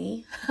about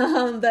me,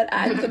 but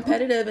I'm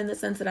competitive in the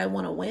sense that I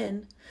want to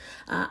win.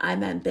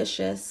 I'm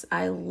ambitious.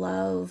 I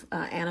love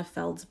Anna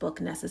Feld's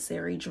book,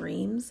 Necessary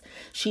Dreams.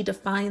 She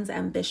defines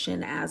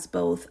ambition as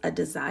both a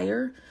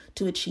desire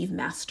to achieve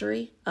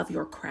mastery of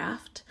your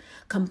craft,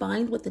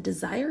 combined with the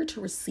desire to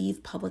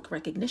receive public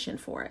recognition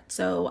for it.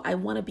 So I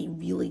want to be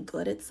really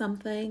good at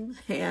something,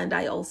 and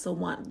I also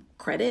want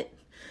credit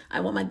I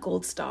want my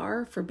gold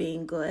star for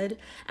being good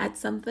at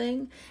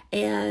something.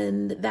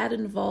 And that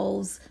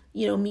involves,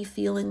 me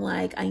feeling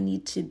like I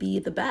need to be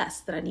the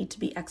best, that I need to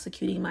be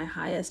executing my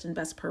highest and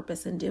best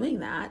purpose in doing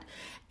that.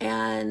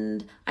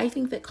 And I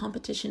think that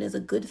competition is a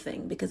good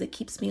thing because it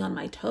keeps me on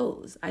my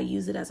toes. I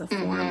use it as a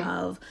form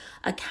of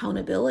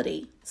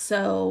accountability.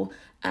 So,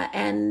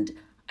 and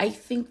I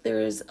think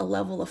there's a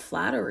level of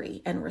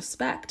flattery and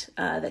respect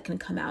that can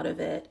come out of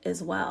it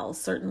as well.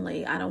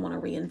 Certainly, I don't want to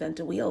reinvent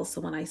a wheel.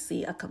 So when I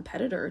see a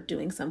competitor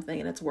doing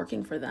something and it's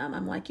working for them,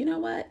 I'm like, you know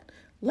what?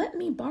 Let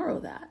me borrow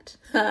that.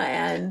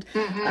 And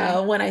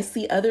when I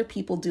see other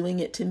people doing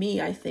it to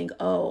me, I think,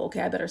 oh,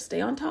 okay, I better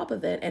stay on top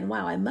of it. And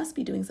wow, I must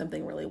be doing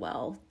something really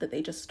well that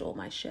they just stole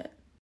my shit.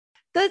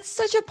 That's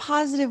such a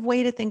positive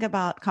way to think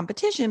about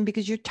competition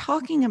because you're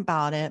talking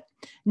about it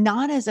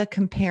not as a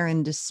compare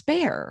and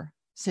despair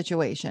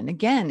situation.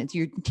 Again,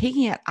 you're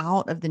taking it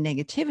out of the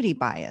negativity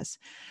bias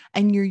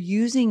and you're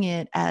using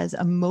it as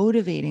a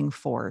motivating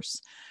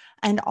force.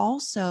 And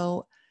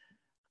also,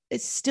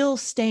 it's still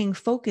staying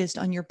focused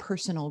on your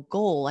personal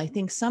goal. I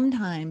think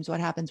sometimes what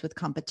happens with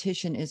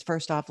competition is,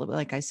 first off,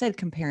 like I said,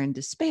 compare and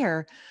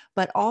despair,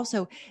 but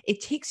also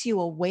it takes you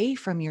away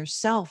from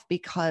yourself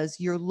because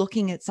you're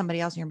looking at somebody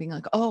else and you're being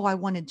like, oh, I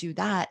want to do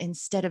that,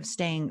 instead of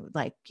staying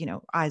like,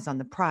 eyes on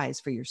the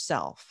prize for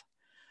yourself.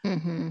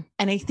 And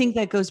I think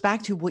that goes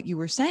back to what you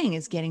were saying,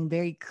 is getting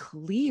very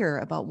clear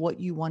about what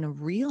you want to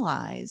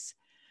realize.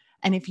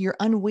 And if you're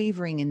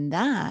unwavering in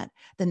that,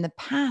 then the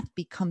path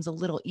becomes a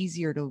little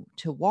easier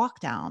to walk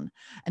down.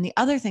 And the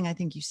other thing I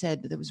think you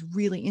said that was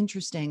really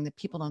interesting that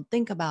people don't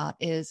think about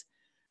is,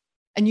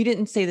 and you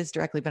didn't say this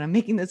directly, but I'm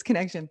making this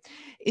connection,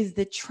 is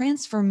that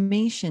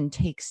transformation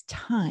takes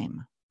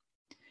time,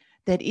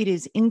 that it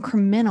is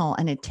incremental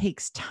and it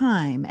takes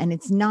time. And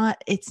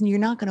you're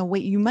not going to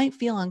wait. You might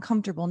feel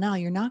uncomfortable now.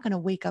 You're not going to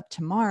wake up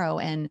tomorrow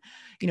and,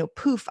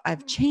 poof,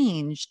 I've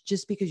changed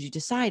just because you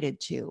decided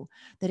to.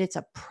 That it's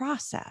a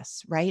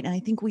process, right? And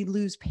I think we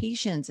lose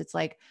patience. It's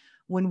like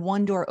when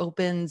one door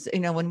opens,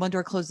 when one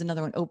door closes,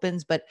 another one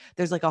opens, but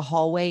there's like a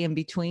hallway in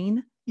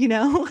between,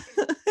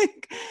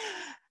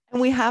 And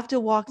we have to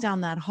walk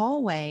down that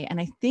hallway. And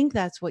I think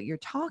that's what you're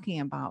talking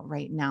about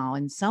right now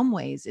in some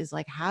ways, is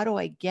like, how do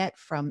I get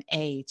from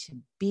A to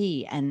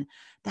B? And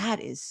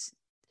that is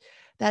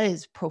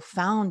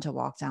profound to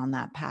walk down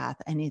that path.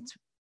 And it's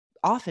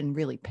often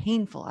really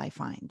painful, I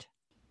find.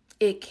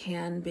 It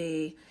can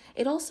be.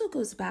 It also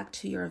goes back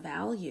to your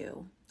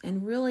value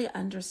and really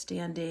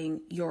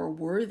understanding your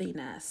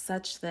worthiness,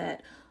 such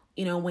that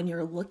when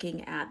you're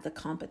looking at the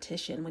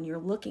competition, when you're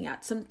looking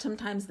at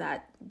sometimes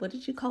that, what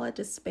did you call it?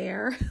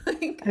 Despair?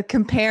 A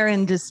compare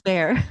and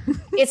despair.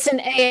 It's an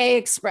AA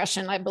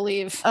expression, I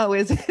believe. Oh,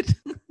 is it?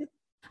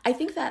 I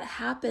think that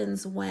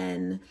happens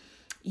when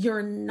you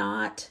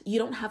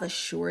don't have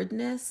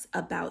assuredness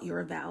about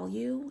your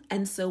value.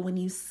 And so when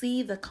you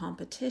see the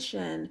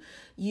competition,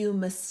 you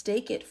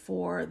mistake it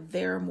for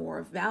they're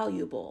more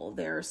valuable,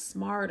 they're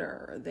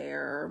smarter,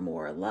 they're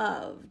more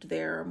loved,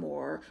 they're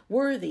more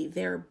worthy,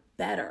 they're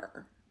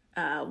better,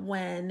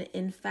 when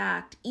in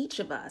fact each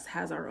of us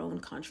has our own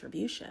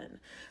contribution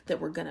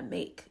that we're going to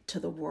make to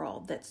the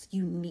world that's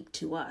unique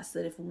to us,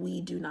 that if we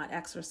do not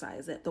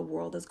exercise it, the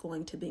world is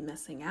going to be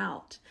missing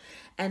out.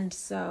 And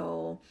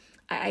so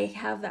I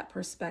have that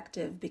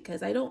perspective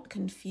because I don't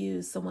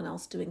confuse someone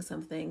else doing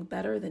something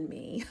better than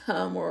me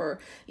or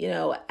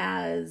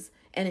as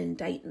an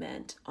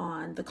indictment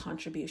on the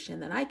contribution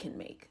that I can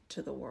make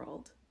to the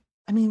world.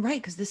 I mean,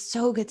 right, because this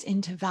so gets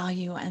into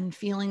value and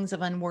feelings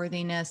of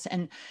unworthiness.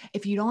 And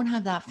if you don't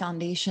have that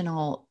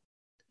foundational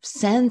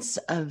sense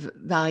of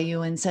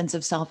value and sense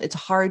of self, it's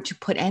hard to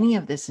put any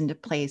of this into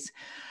place.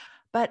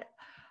 But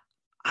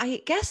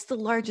I guess the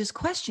largest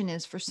question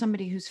is for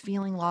somebody who's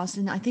feeling lost,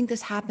 and I think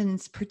this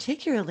happens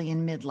particularly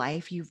in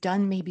midlife. You've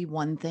done maybe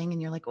one thing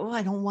and you're like, oh,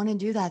 I don't want to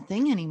do that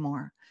thing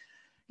anymore.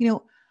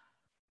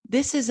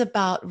 This is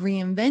about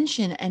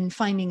reinvention and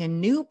finding a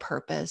new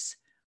purpose.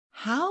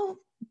 How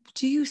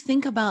do you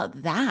think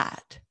about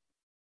that?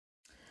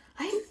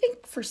 I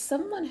think for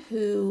someone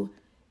who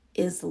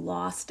is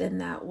lost in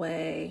that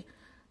way,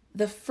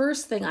 the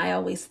first thing I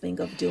always think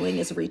of doing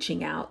is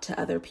reaching out to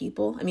other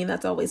people. I mean,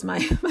 that's always my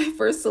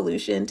first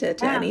solution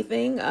to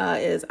anything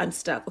is I'm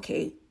stuck.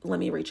 Okay, let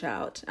me reach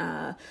out.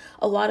 A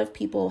lot of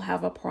people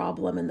have a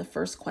problem, and the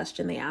first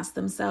question they ask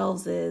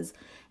themselves is,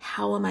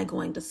 how am I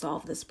going to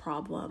solve this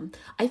problem?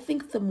 I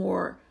think the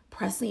more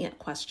prescient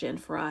question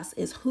for us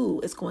is, who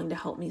is going to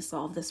help me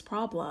solve this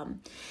problem?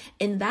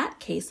 In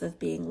that case of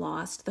being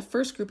lost, the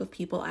first group of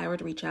people I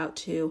would reach out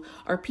to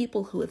are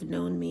people who have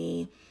known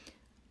me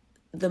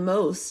the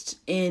most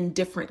in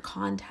different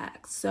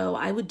contexts. So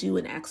I would do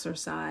an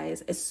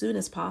exercise as soon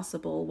as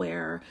possible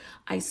where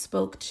I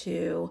spoke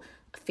to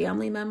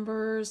family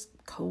members,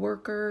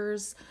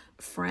 coworkers,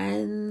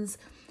 friends,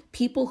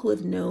 people who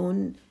have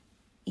known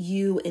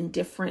you in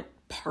different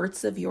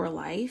parts of your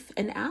life,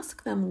 and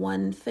ask them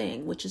one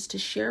thing, which is to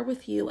share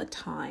with you a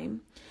time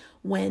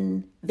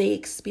when they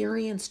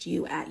experienced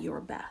you at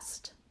your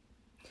best.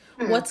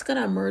 What's going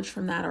to emerge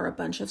from that are a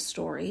bunch of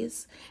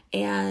stories.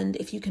 And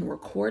if you can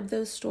record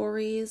those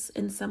stories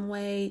in some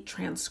way,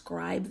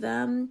 transcribe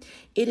them,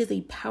 it is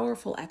a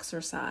powerful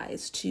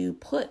exercise to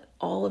put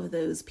all of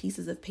those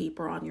pieces of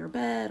paper on your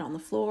bed, on the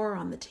floor,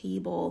 on the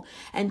table,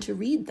 and to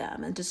read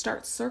them and to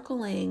start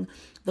circling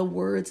the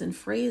words and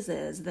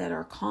phrases that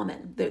are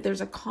common.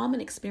 There's a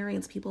common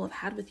experience people have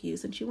had with you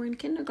since you were in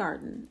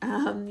kindergarten,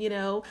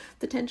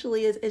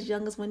 potentially as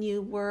young as when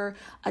you were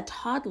a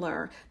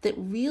toddler, that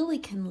really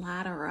can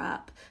ladder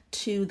up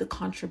to the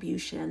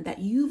contribution that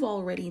you've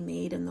already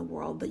made in the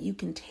world that you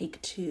can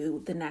take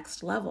to the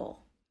next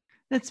level.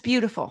 That's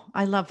beautiful.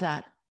 I love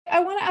that. I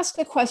want to ask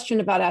a question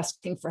about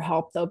asking for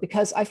help, though,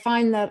 because I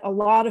find that a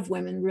lot of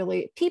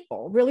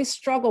people really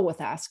struggle with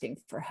asking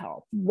for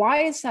help.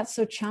 Why is that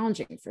so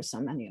challenging for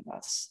so many of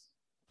us?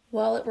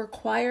 Well, it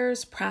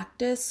requires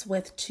practice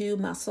with two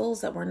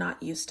muscles that we're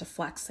not used to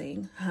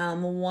flexing.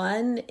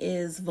 One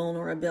is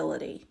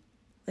vulnerability.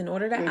 In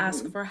order to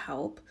ask for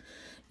help,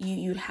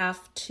 you'd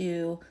have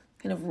to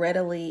kind of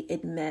readily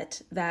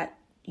admit that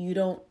you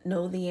don't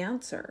know the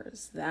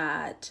answers,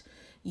 that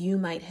you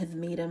might have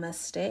made a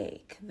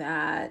mistake,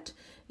 that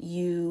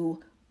you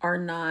are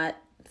not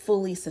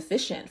fully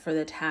sufficient for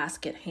the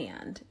task at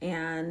hand.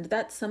 And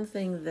that's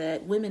something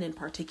that women in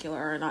particular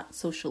are not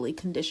socially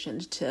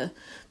conditioned to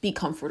be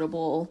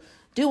comfortable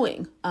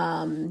doing.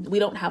 We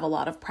don't have a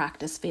lot of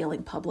practice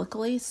failing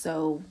publicly,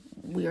 so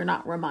we are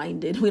not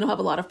reminded. We don't have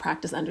a lot of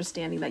practice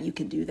understanding that you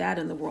can do that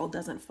and the world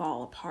doesn't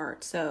fall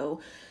apart.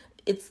 So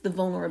it's the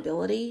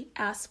vulnerability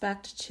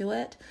aspect to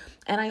it.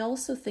 And I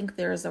also think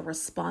there's a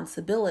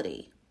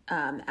responsibility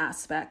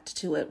aspect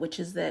to it, which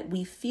is that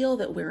we feel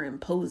that we're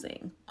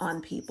imposing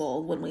on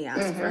people when we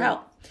ask for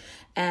help.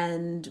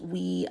 And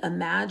we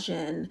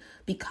imagine,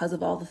 because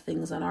of all the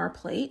things on our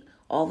plate,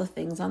 all the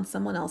things on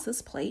someone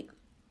else's plate.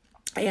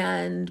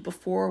 And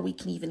before we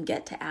can even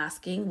get to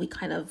asking, we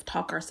kind of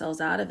talk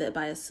ourselves out of it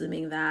by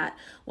assuming that,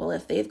 well,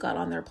 if they've got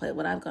on their plate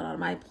what I've got on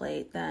my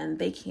plate, then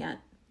they can't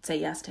say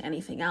yes to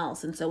anything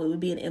else. And so it would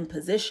be an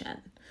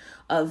imposition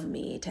of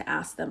me to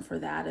ask them for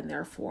that, and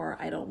therefore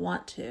I don't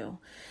want to.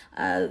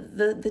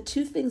 The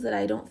two things that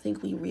I don't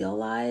think we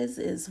realize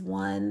is,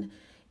 one,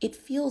 it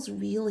feels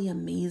really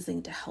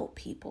amazing to help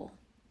people.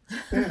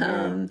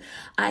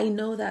 I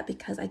know that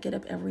because I get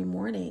up every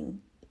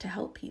morning to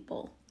help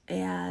people,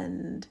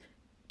 and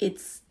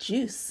it's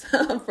juice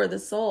for the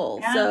soul.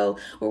 Yeah. So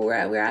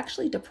we're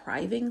actually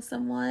depriving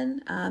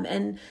someone.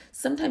 And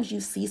sometimes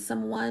you see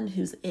someone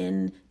who's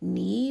in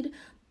need,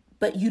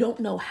 but you don't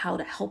know how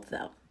to help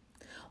them.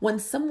 When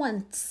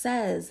someone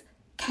says,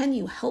 "Can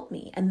you help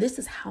me? And this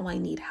is how I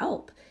need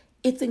help,"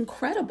 it's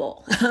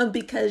incredible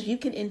because you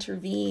can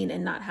intervene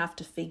and not have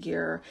to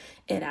figure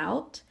it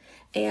out.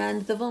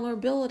 And the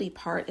vulnerability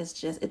part is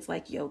just, it's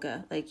like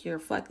yoga. Like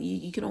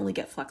you can only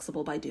get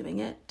flexible by doing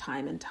it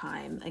time and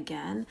time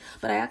again.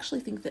 But I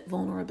actually think that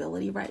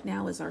vulnerability right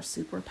now is our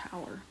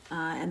superpower.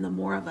 And the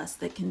more of us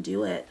that can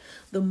do it,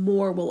 the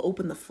more we'll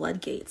open the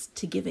floodgates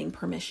to giving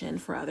permission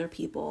for other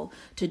people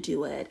to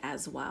do it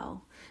as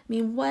well. I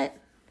mean, what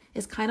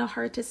is kind of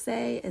hard to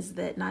say is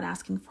that not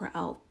asking for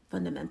help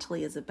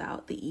fundamentally is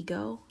about the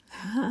ego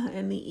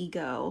and the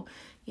ego,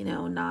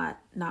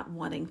 not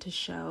wanting to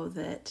show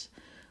that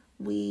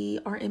we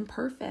are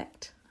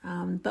imperfect,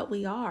 but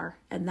we are.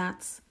 And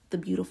that's the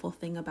beautiful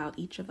thing about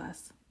each of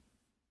us.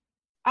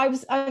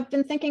 I've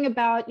been thinking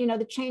about,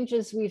 the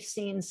changes we've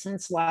seen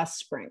since last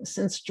spring,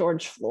 since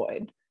George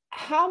Floyd.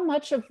 How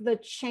much of the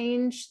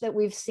change that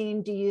we've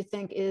seen do you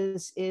think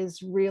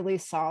is really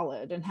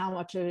solid, and how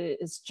much of it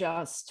is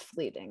just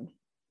fleeting?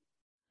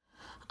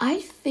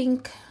 I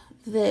think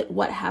that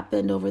what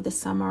happened over the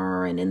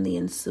summer and in the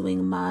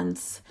ensuing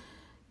months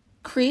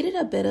created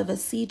a bit of a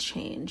sea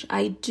change.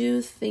 I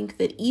do think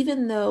that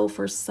even though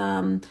for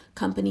some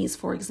companies,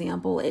 for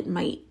example, it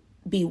might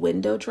be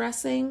window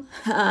dressing,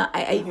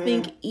 I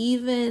think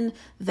even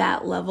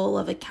that level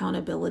of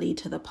accountability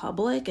to the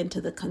public and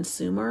to the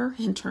consumer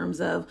in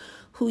terms of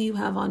who you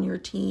have on your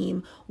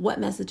team, what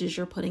messages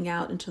you're putting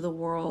out into the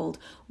world,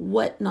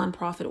 what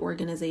nonprofit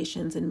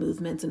organizations and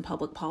movements and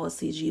public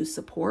policies you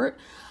support,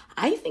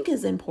 I think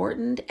is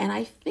important. And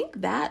I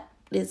think that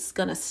is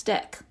going to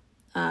stick.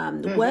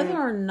 Whether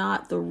or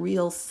not the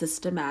real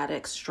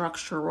systematic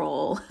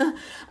structural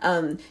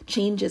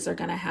changes are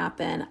going to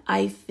happen,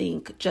 I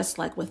think just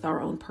like with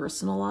our own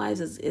personal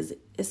lives is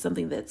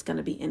something that's going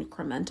to be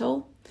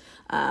incremental.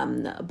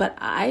 But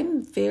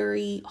I'm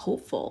very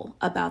hopeful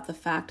about the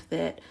fact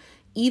that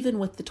even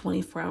with the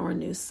 24-hour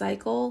news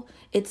cycle,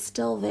 it's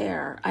still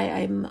there.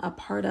 I'm a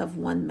part of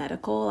One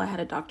Medical. I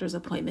had a doctor's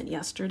appointment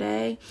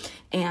yesterday,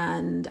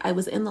 and I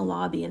was in the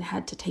lobby and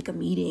had to take a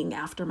meeting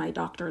after my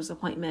doctor's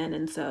appointment,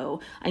 and so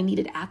I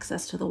needed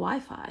access to the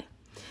Wi-Fi.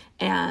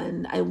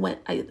 And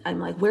I'm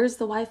like, "Where's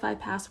the Wi-Fi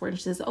password?" And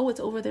she says, "Oh, it's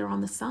over there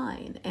on the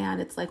sign."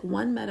 And it's like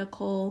One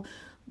Medical,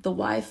 the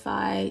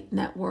Wi-Fi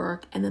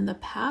network, and then the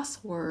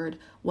password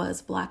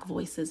was Black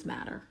Voices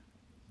Matter.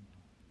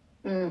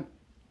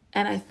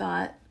 And I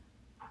thought,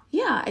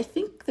 yeah, I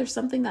think there's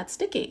something that's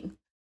sticking.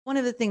 One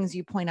of the things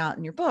you point out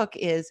in your book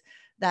is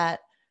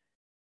that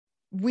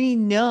we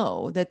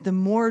know that the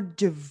more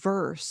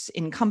diverse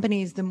in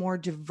companies, the more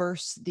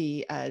diverse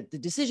the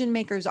decision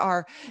makers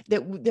are,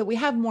 that we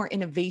have more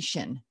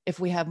innovation if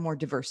we have more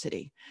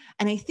diversity.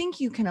 And I think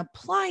you can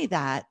apply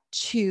that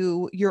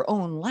to your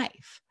own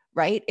life,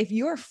 right? If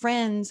your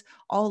friends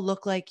all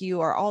look like you,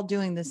 are all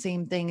doing the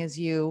same thing as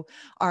you,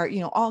 are,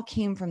 all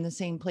came from the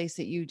same place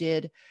that you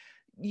did,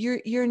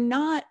 you're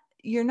not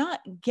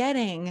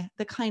getting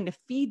the kind of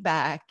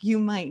feedback you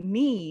might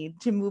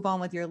need to move on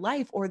with your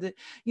life, or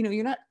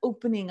you're not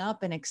opening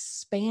up and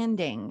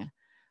expanding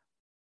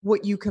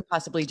what you could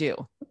possibly do.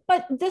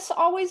 But this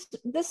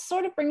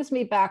sort of brings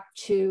me back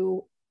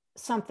to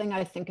something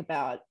I think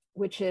about,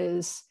 which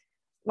is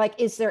like,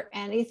 is there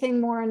anything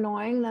more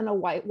annoying than a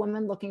white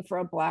woman looking for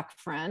a Black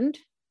friend?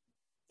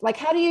 Like,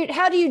 how do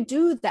you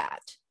do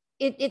that?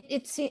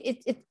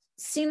 It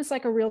seems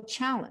like a real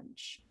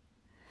challenge.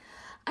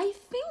 I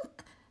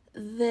think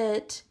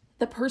that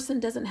the person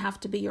doesn't have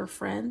to be your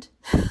friend.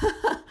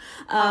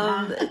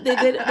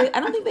 I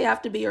don't think they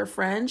have to be your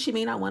friend. She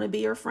may not want to be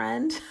your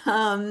friend.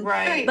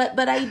 Right.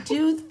 But I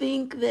do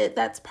think that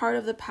that's part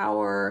of the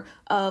power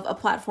of a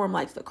platform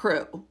like The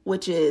Crew,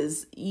 which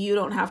is you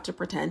don't have to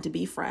pretend to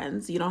be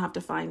friends. You don't have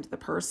to find the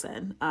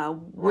person.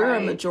 We're a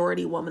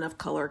majority woman of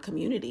color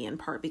community, in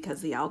part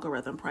because the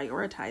algorithm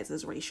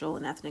prioritizes racial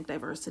and ethnic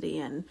diversity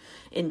and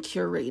in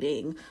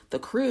curating the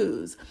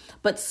crews.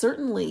 But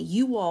certainly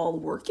you all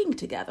working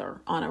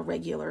together on a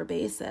regular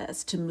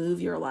basis to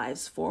move your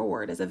lives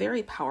forward is a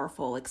very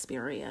powerful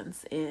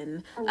experience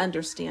in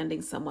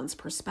understanding someone's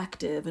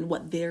perspective and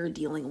what they're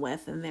dealing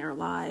with in their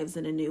lives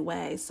in a new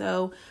way.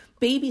 So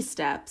baby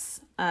steps.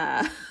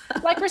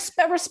 Like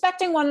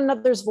respecting one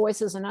another's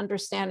voices and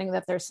understanding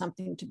that there's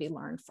something to be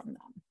learned from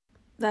them.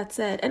 That's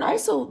it. And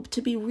also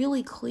to be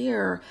really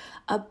clear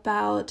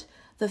about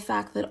the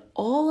fact that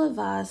all of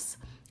us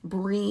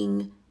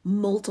bring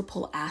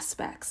multiple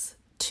aspects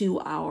to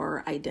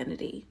our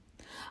identity.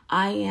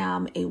 I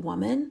am a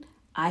woman.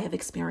 I have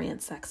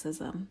experienced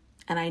sexism,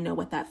 and I know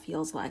what that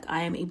feels like.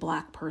 I am a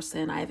Black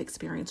person. I have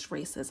experienced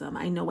racism.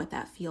 I know what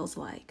that feels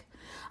like.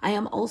 I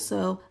am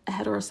also a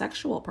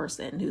heterosexual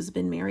person who's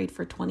been married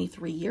for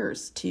 23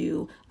 years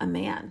to a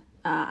man.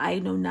 I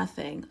know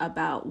nothing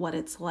about what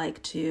it's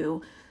like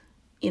to,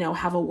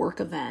 have a work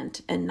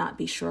event and not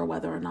be sure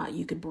whether or not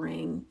you could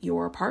bring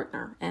your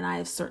partner. And I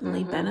have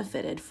certainly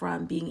benefited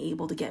from being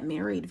able to get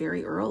married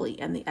very early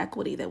and the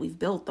equity that we've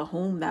built, the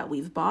home that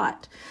we've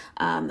bought.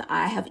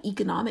 I have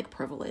economic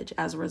privilege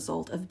as a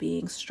result of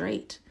being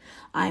straight.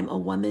 I'm a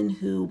woman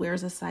who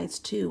wears a size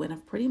 2 and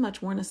have pretty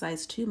much worn a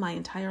size 2 my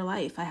entire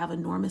life. I have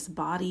enormous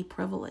body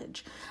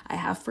privilege. I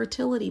have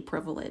fertility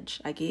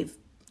privilege. I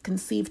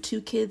conceived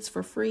 2 kids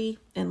for free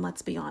in,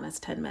 let's be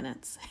honest, 10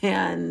 minutes.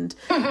 And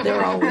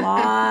there are a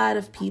lot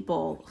of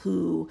people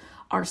who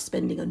are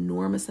spending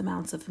enormous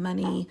amounts of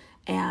money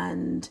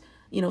and,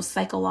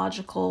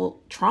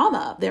 psychological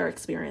trauma they're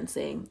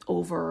experiencing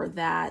over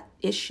that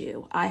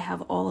issue. I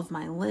have all of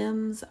my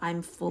limbs.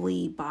 I'm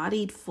fully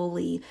bodied,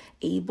 fully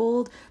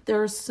abled.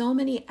 There are so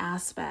many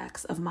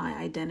aspects of my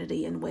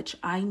identity in which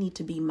I need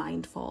to be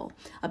mindful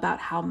about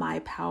how my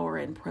power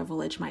and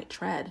privilege might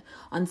tread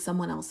on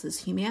someone else's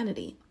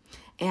humanity.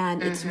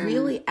 And it's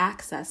really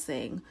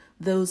accessing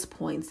those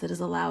points that has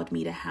allowed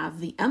me to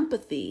have the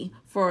empathy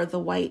for the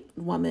white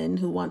woman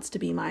who wants to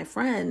be my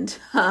friend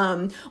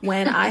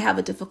when I have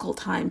a difficult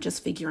time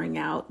just figuring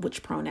out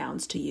which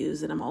pronouns to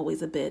use. And I'm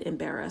always a bit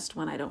embarrassed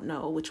when I don't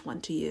know which one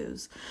to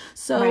use.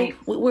 So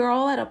we're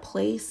all at a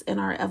place in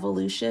our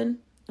evolution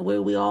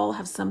where we all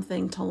have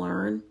something to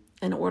learn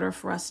in order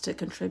for us to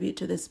contribute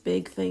to this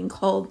big thing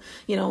called,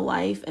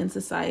 life and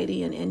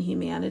society and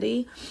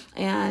humanity.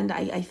 And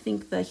I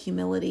think the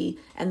humility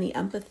and the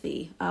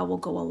empathy will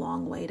go a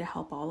long way to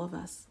help all of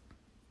us.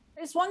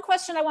 There's one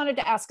question I wanted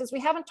to ask, because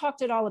we haven't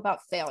talked at all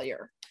about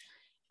failure.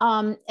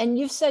 And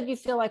you've said you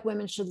feel like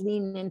women should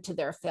lean into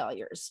their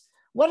failures.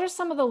 What are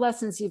some of the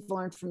lessons you've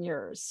learned from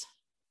yours?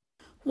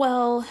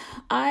 Well,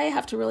 I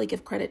have to really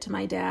give credit to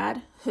my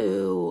dad,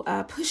 who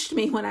pushed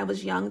me when I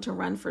was young to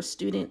run for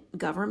student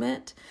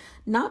government,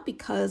 not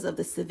because of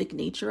the civic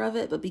nature of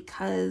it, but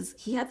because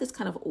he had this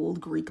kind of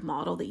old Greek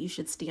model that you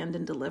should stand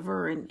and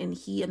deliver. And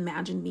he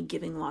imagined me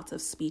giving lots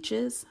of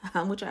speeches,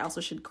 which I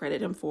also should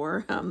credit him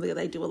for, because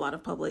I do a lot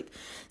of public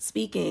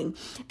speaking.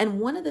 And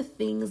one of the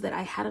things that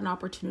I had an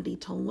opportunity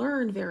to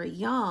learn very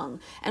young,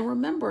 and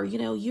remember,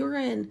 you're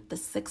in the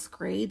 6th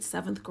grade,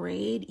 7th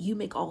grade, you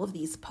make all of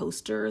these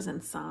posters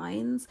and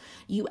signs,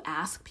 you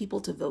ask people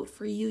to vote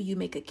for you, you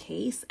make a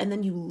case, and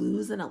then you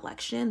lose an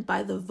election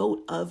by the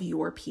vote of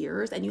your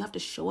peers, and you have to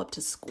show up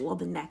to school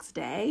the next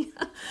day.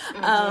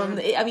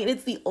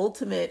 It's the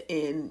ultimate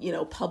in,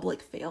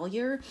 public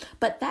failure.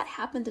 But that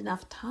happened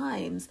enough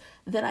times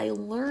that I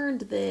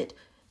learned that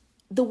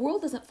the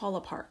world doesn't fall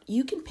apart.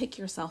 You can pick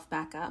yourself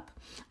back up.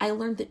 I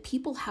learned that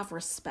people have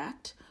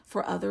respect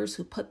for others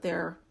who put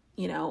their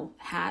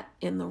hat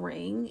in the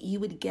ring, you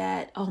would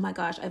get, "Oh my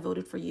gosh, I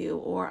voted for you,"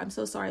 or "I'm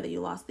so sorry that you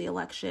lost the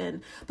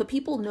election." But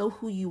people know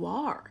who you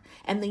are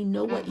and they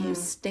know what you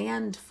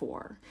stand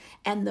for.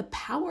 And the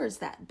powers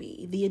that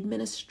be, the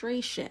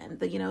administration,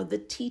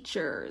 the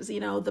teachers,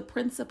 the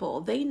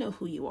principal, they know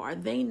who you are.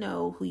 They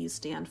know who you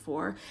stand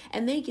for,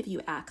 and they give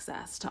you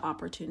access to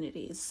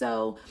opportunities.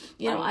 So,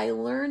 I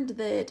learned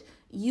that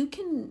you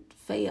can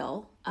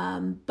fail,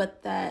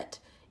 but that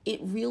it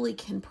really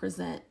can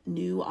present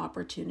new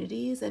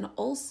opportunities, and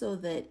also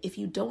that if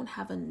you don't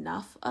have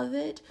enough of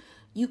it,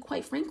 you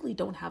quite frankly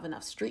don't have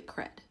enough street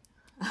cred.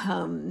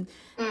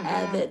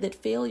 That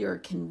failure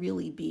can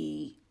really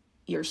be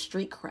your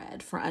street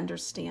cred for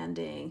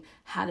understanding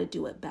how to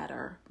do it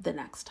better the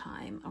next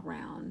time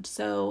around.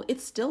 So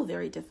it's still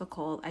very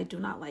difficult. I do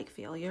not like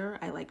failure.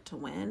 I like to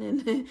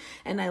win,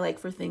 and I like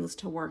for things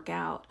to work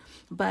out.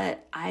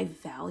 But I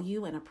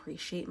value and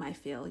appreciate my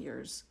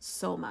failures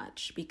so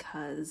much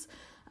because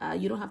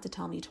you don't have to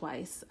tell me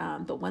twice.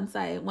 But once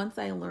I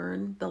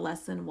learn the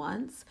lesson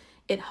once,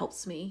 it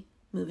helps me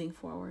moving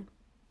forward.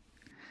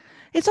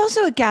 It's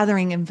also a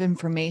gathering of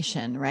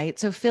information, right?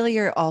 So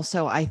failure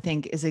also, I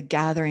think, is a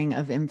gathering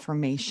of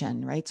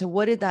information, right? So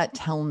what did that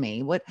tell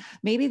me?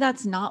 Maybe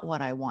that's not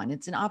what I want.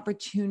 It's an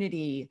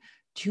opportunity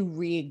to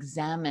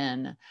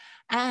re-examine.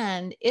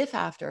 And if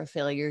after a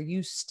failure,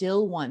 you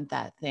still want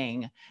that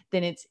thing,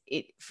 then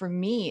for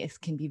me,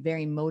 it can be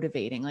very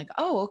motivating. Like,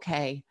 oh,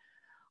 okay,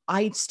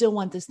 I still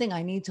want this thing.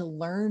 I need to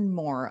learn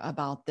more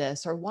about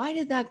this. Or why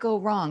did that go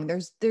wrong?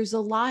 There's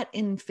a lot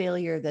in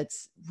failure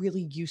that's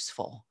really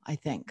useful, I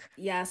think.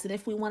 Yes, and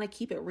if we want to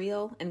keep it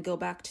real and go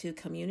back to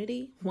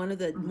community, one of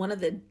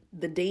the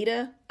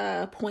data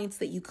points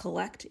that you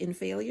collect in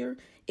failure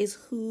is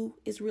who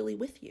is really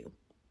with you,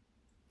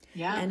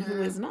 and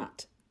who is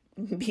not.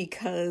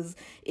 Because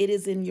it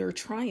is in your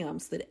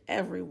triumphs that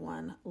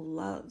everyone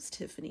loves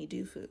Tiffany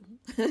Dufu.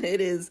 It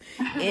is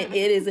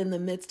in the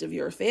midst of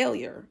your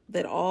failure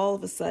that all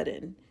of a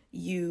sudden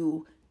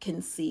you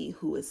can see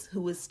who is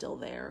still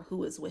there,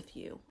 who is with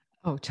you.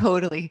 Oh,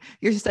 totally.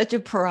 You're such a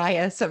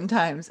pariah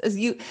sometimes,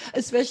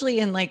 especially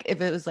in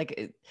if it was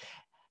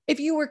if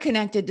you were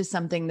connected to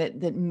something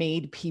that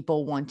made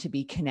people want to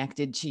be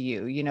connected to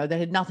you, that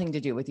had nothing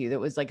to do with you, that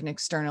was like an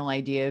external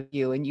idea of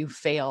you, and you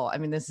fail. I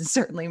mean, this is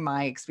certainly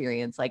my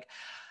experience. Like,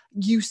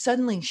 you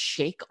suddenly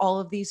shake all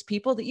of these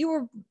people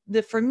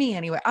that for me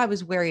anyway, I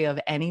was wary of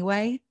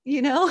anyway,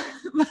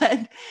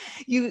 but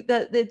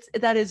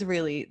that is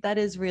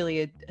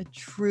really a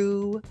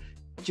true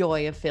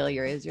joy of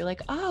failure. Is you're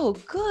like, oh,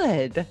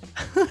 good.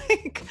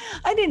 Like,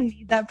 I didn't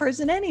need that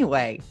person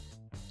anyway.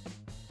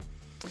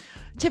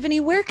 Tiffany,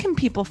 where can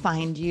people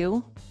find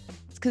you?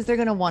 It's because they're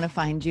going to want to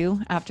find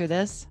you after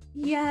this.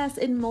 Yes,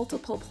 in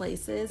multiple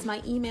places.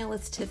 My email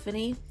is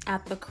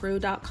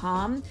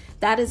tiffany@thecrew.com.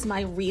 That is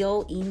my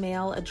real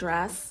email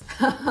address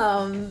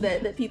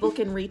that people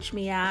can reach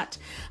me at.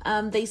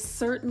 They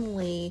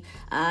certainly,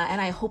 and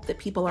I hope that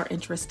people are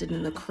interested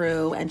in The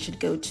Crew and should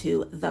go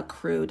to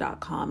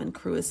thecrew.com, and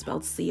crew is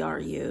spelled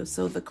CRU,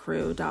 so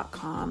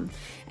thecrew.com.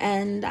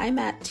 And I'm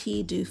at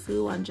T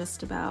Dufu on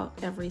just about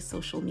every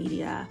social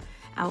media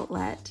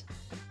outlet.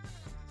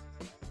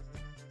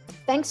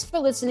 Thanks for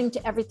listening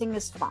to Everything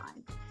is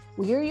Fine.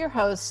 We're your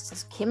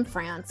hosts, Kim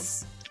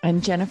France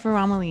and Jennifer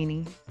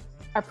Romolini.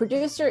 Our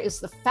producer is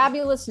the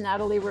fabulous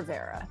Natalie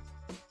Rivera.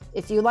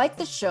 If you like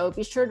the show,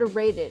 be sure to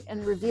rate it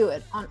and review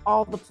it on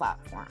all the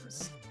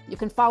platforms. You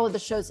can follow the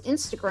show's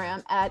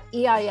Instagram at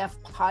EIF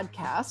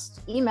Podcast,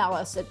 email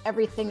us at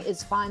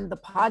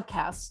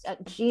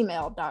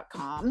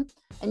everythingisfinethepodcast@gmail.com,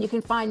 and you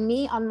can find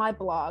me on my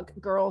blog,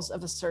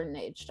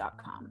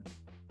 girlsofacertainage.com.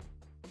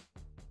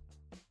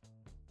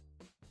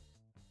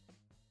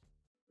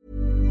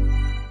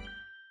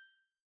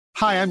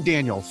 Hi, I'm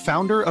Daniel,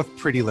 founder of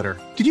Pretty Litter.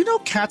 Did you know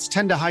cats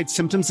tend to hide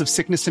symptoms of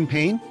sickness and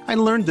pain? I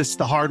learned this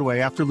the hard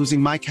way after losing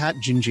my cat,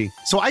 Gingy.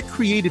 So I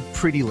created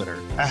Pretty Litter,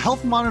 a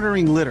health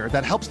monitoring litter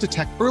that helps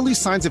detect early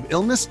signs of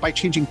illness by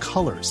changing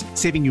colors,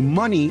 saving you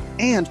money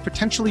and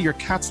potentially your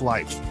cat's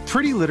life.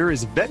 Pretty Litter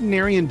is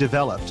veterinarian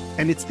developed,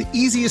 and it's the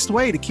easiest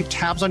way to keep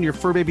tabs on your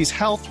fur baby's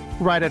health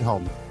right at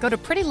home. Go to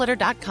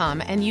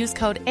prettylitter.com and use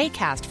code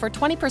ACAST for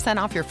 20%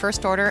 off your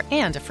first order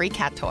and a free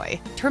cat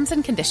toy. Terms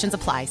and conditions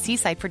apply. See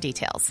site for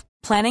details.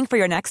 Planning for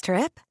your next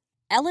trip?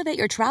 Elevate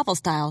your travel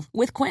style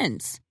with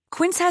Quince.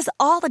 Quince has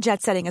all the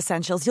jet-setting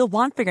essentials you'll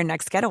want for your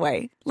next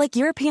getaway, like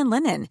European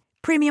linen,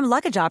 premium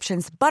luggage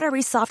options,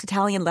 buttery soft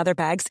Italian leather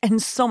bags,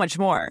 and so much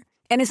more.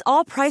 And is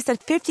all priced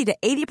at 50 to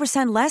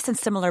 80% less than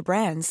similar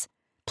brands.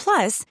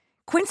 Plus,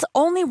 Quince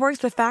only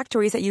works with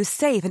factories that use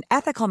safe and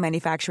ethical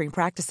manufacturing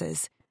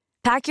practices.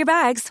 Pack your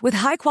bags with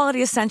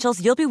high-quality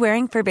essentials you'll be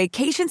wearing for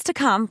vacations to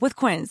come with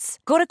Quince.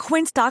 Go to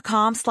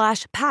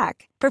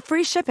quince.com/pack for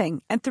free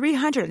shipping and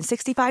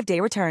 365-day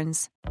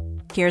returns.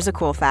 Here's a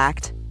cool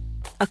fact.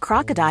 A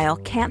crocodile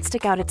can't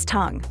stick out its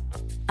tongue.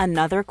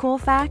 Another cool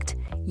fact,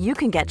 you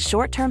can get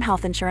short-term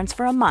health insurance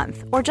for a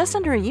month or just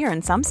under a year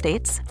in some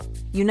states.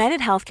 United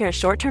Healthcare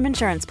short-term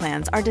insurance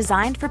plans are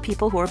designed for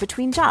people who are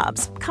between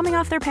jobs, coming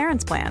off their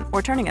parents' plan,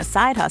 or turning a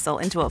side hustle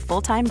into a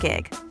full-time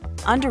gig.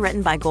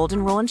 Underwritten by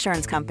Golden Rule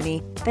Insurance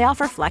Company, they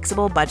offer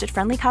flexible,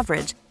 budget-friendly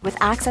coverage with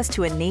access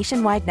to a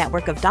nationwide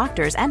network of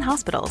doctors and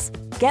hospitals.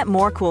 Get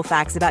more cool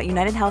facts about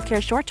United Healthcare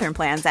short-term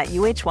plans at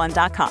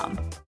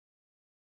uh1.com.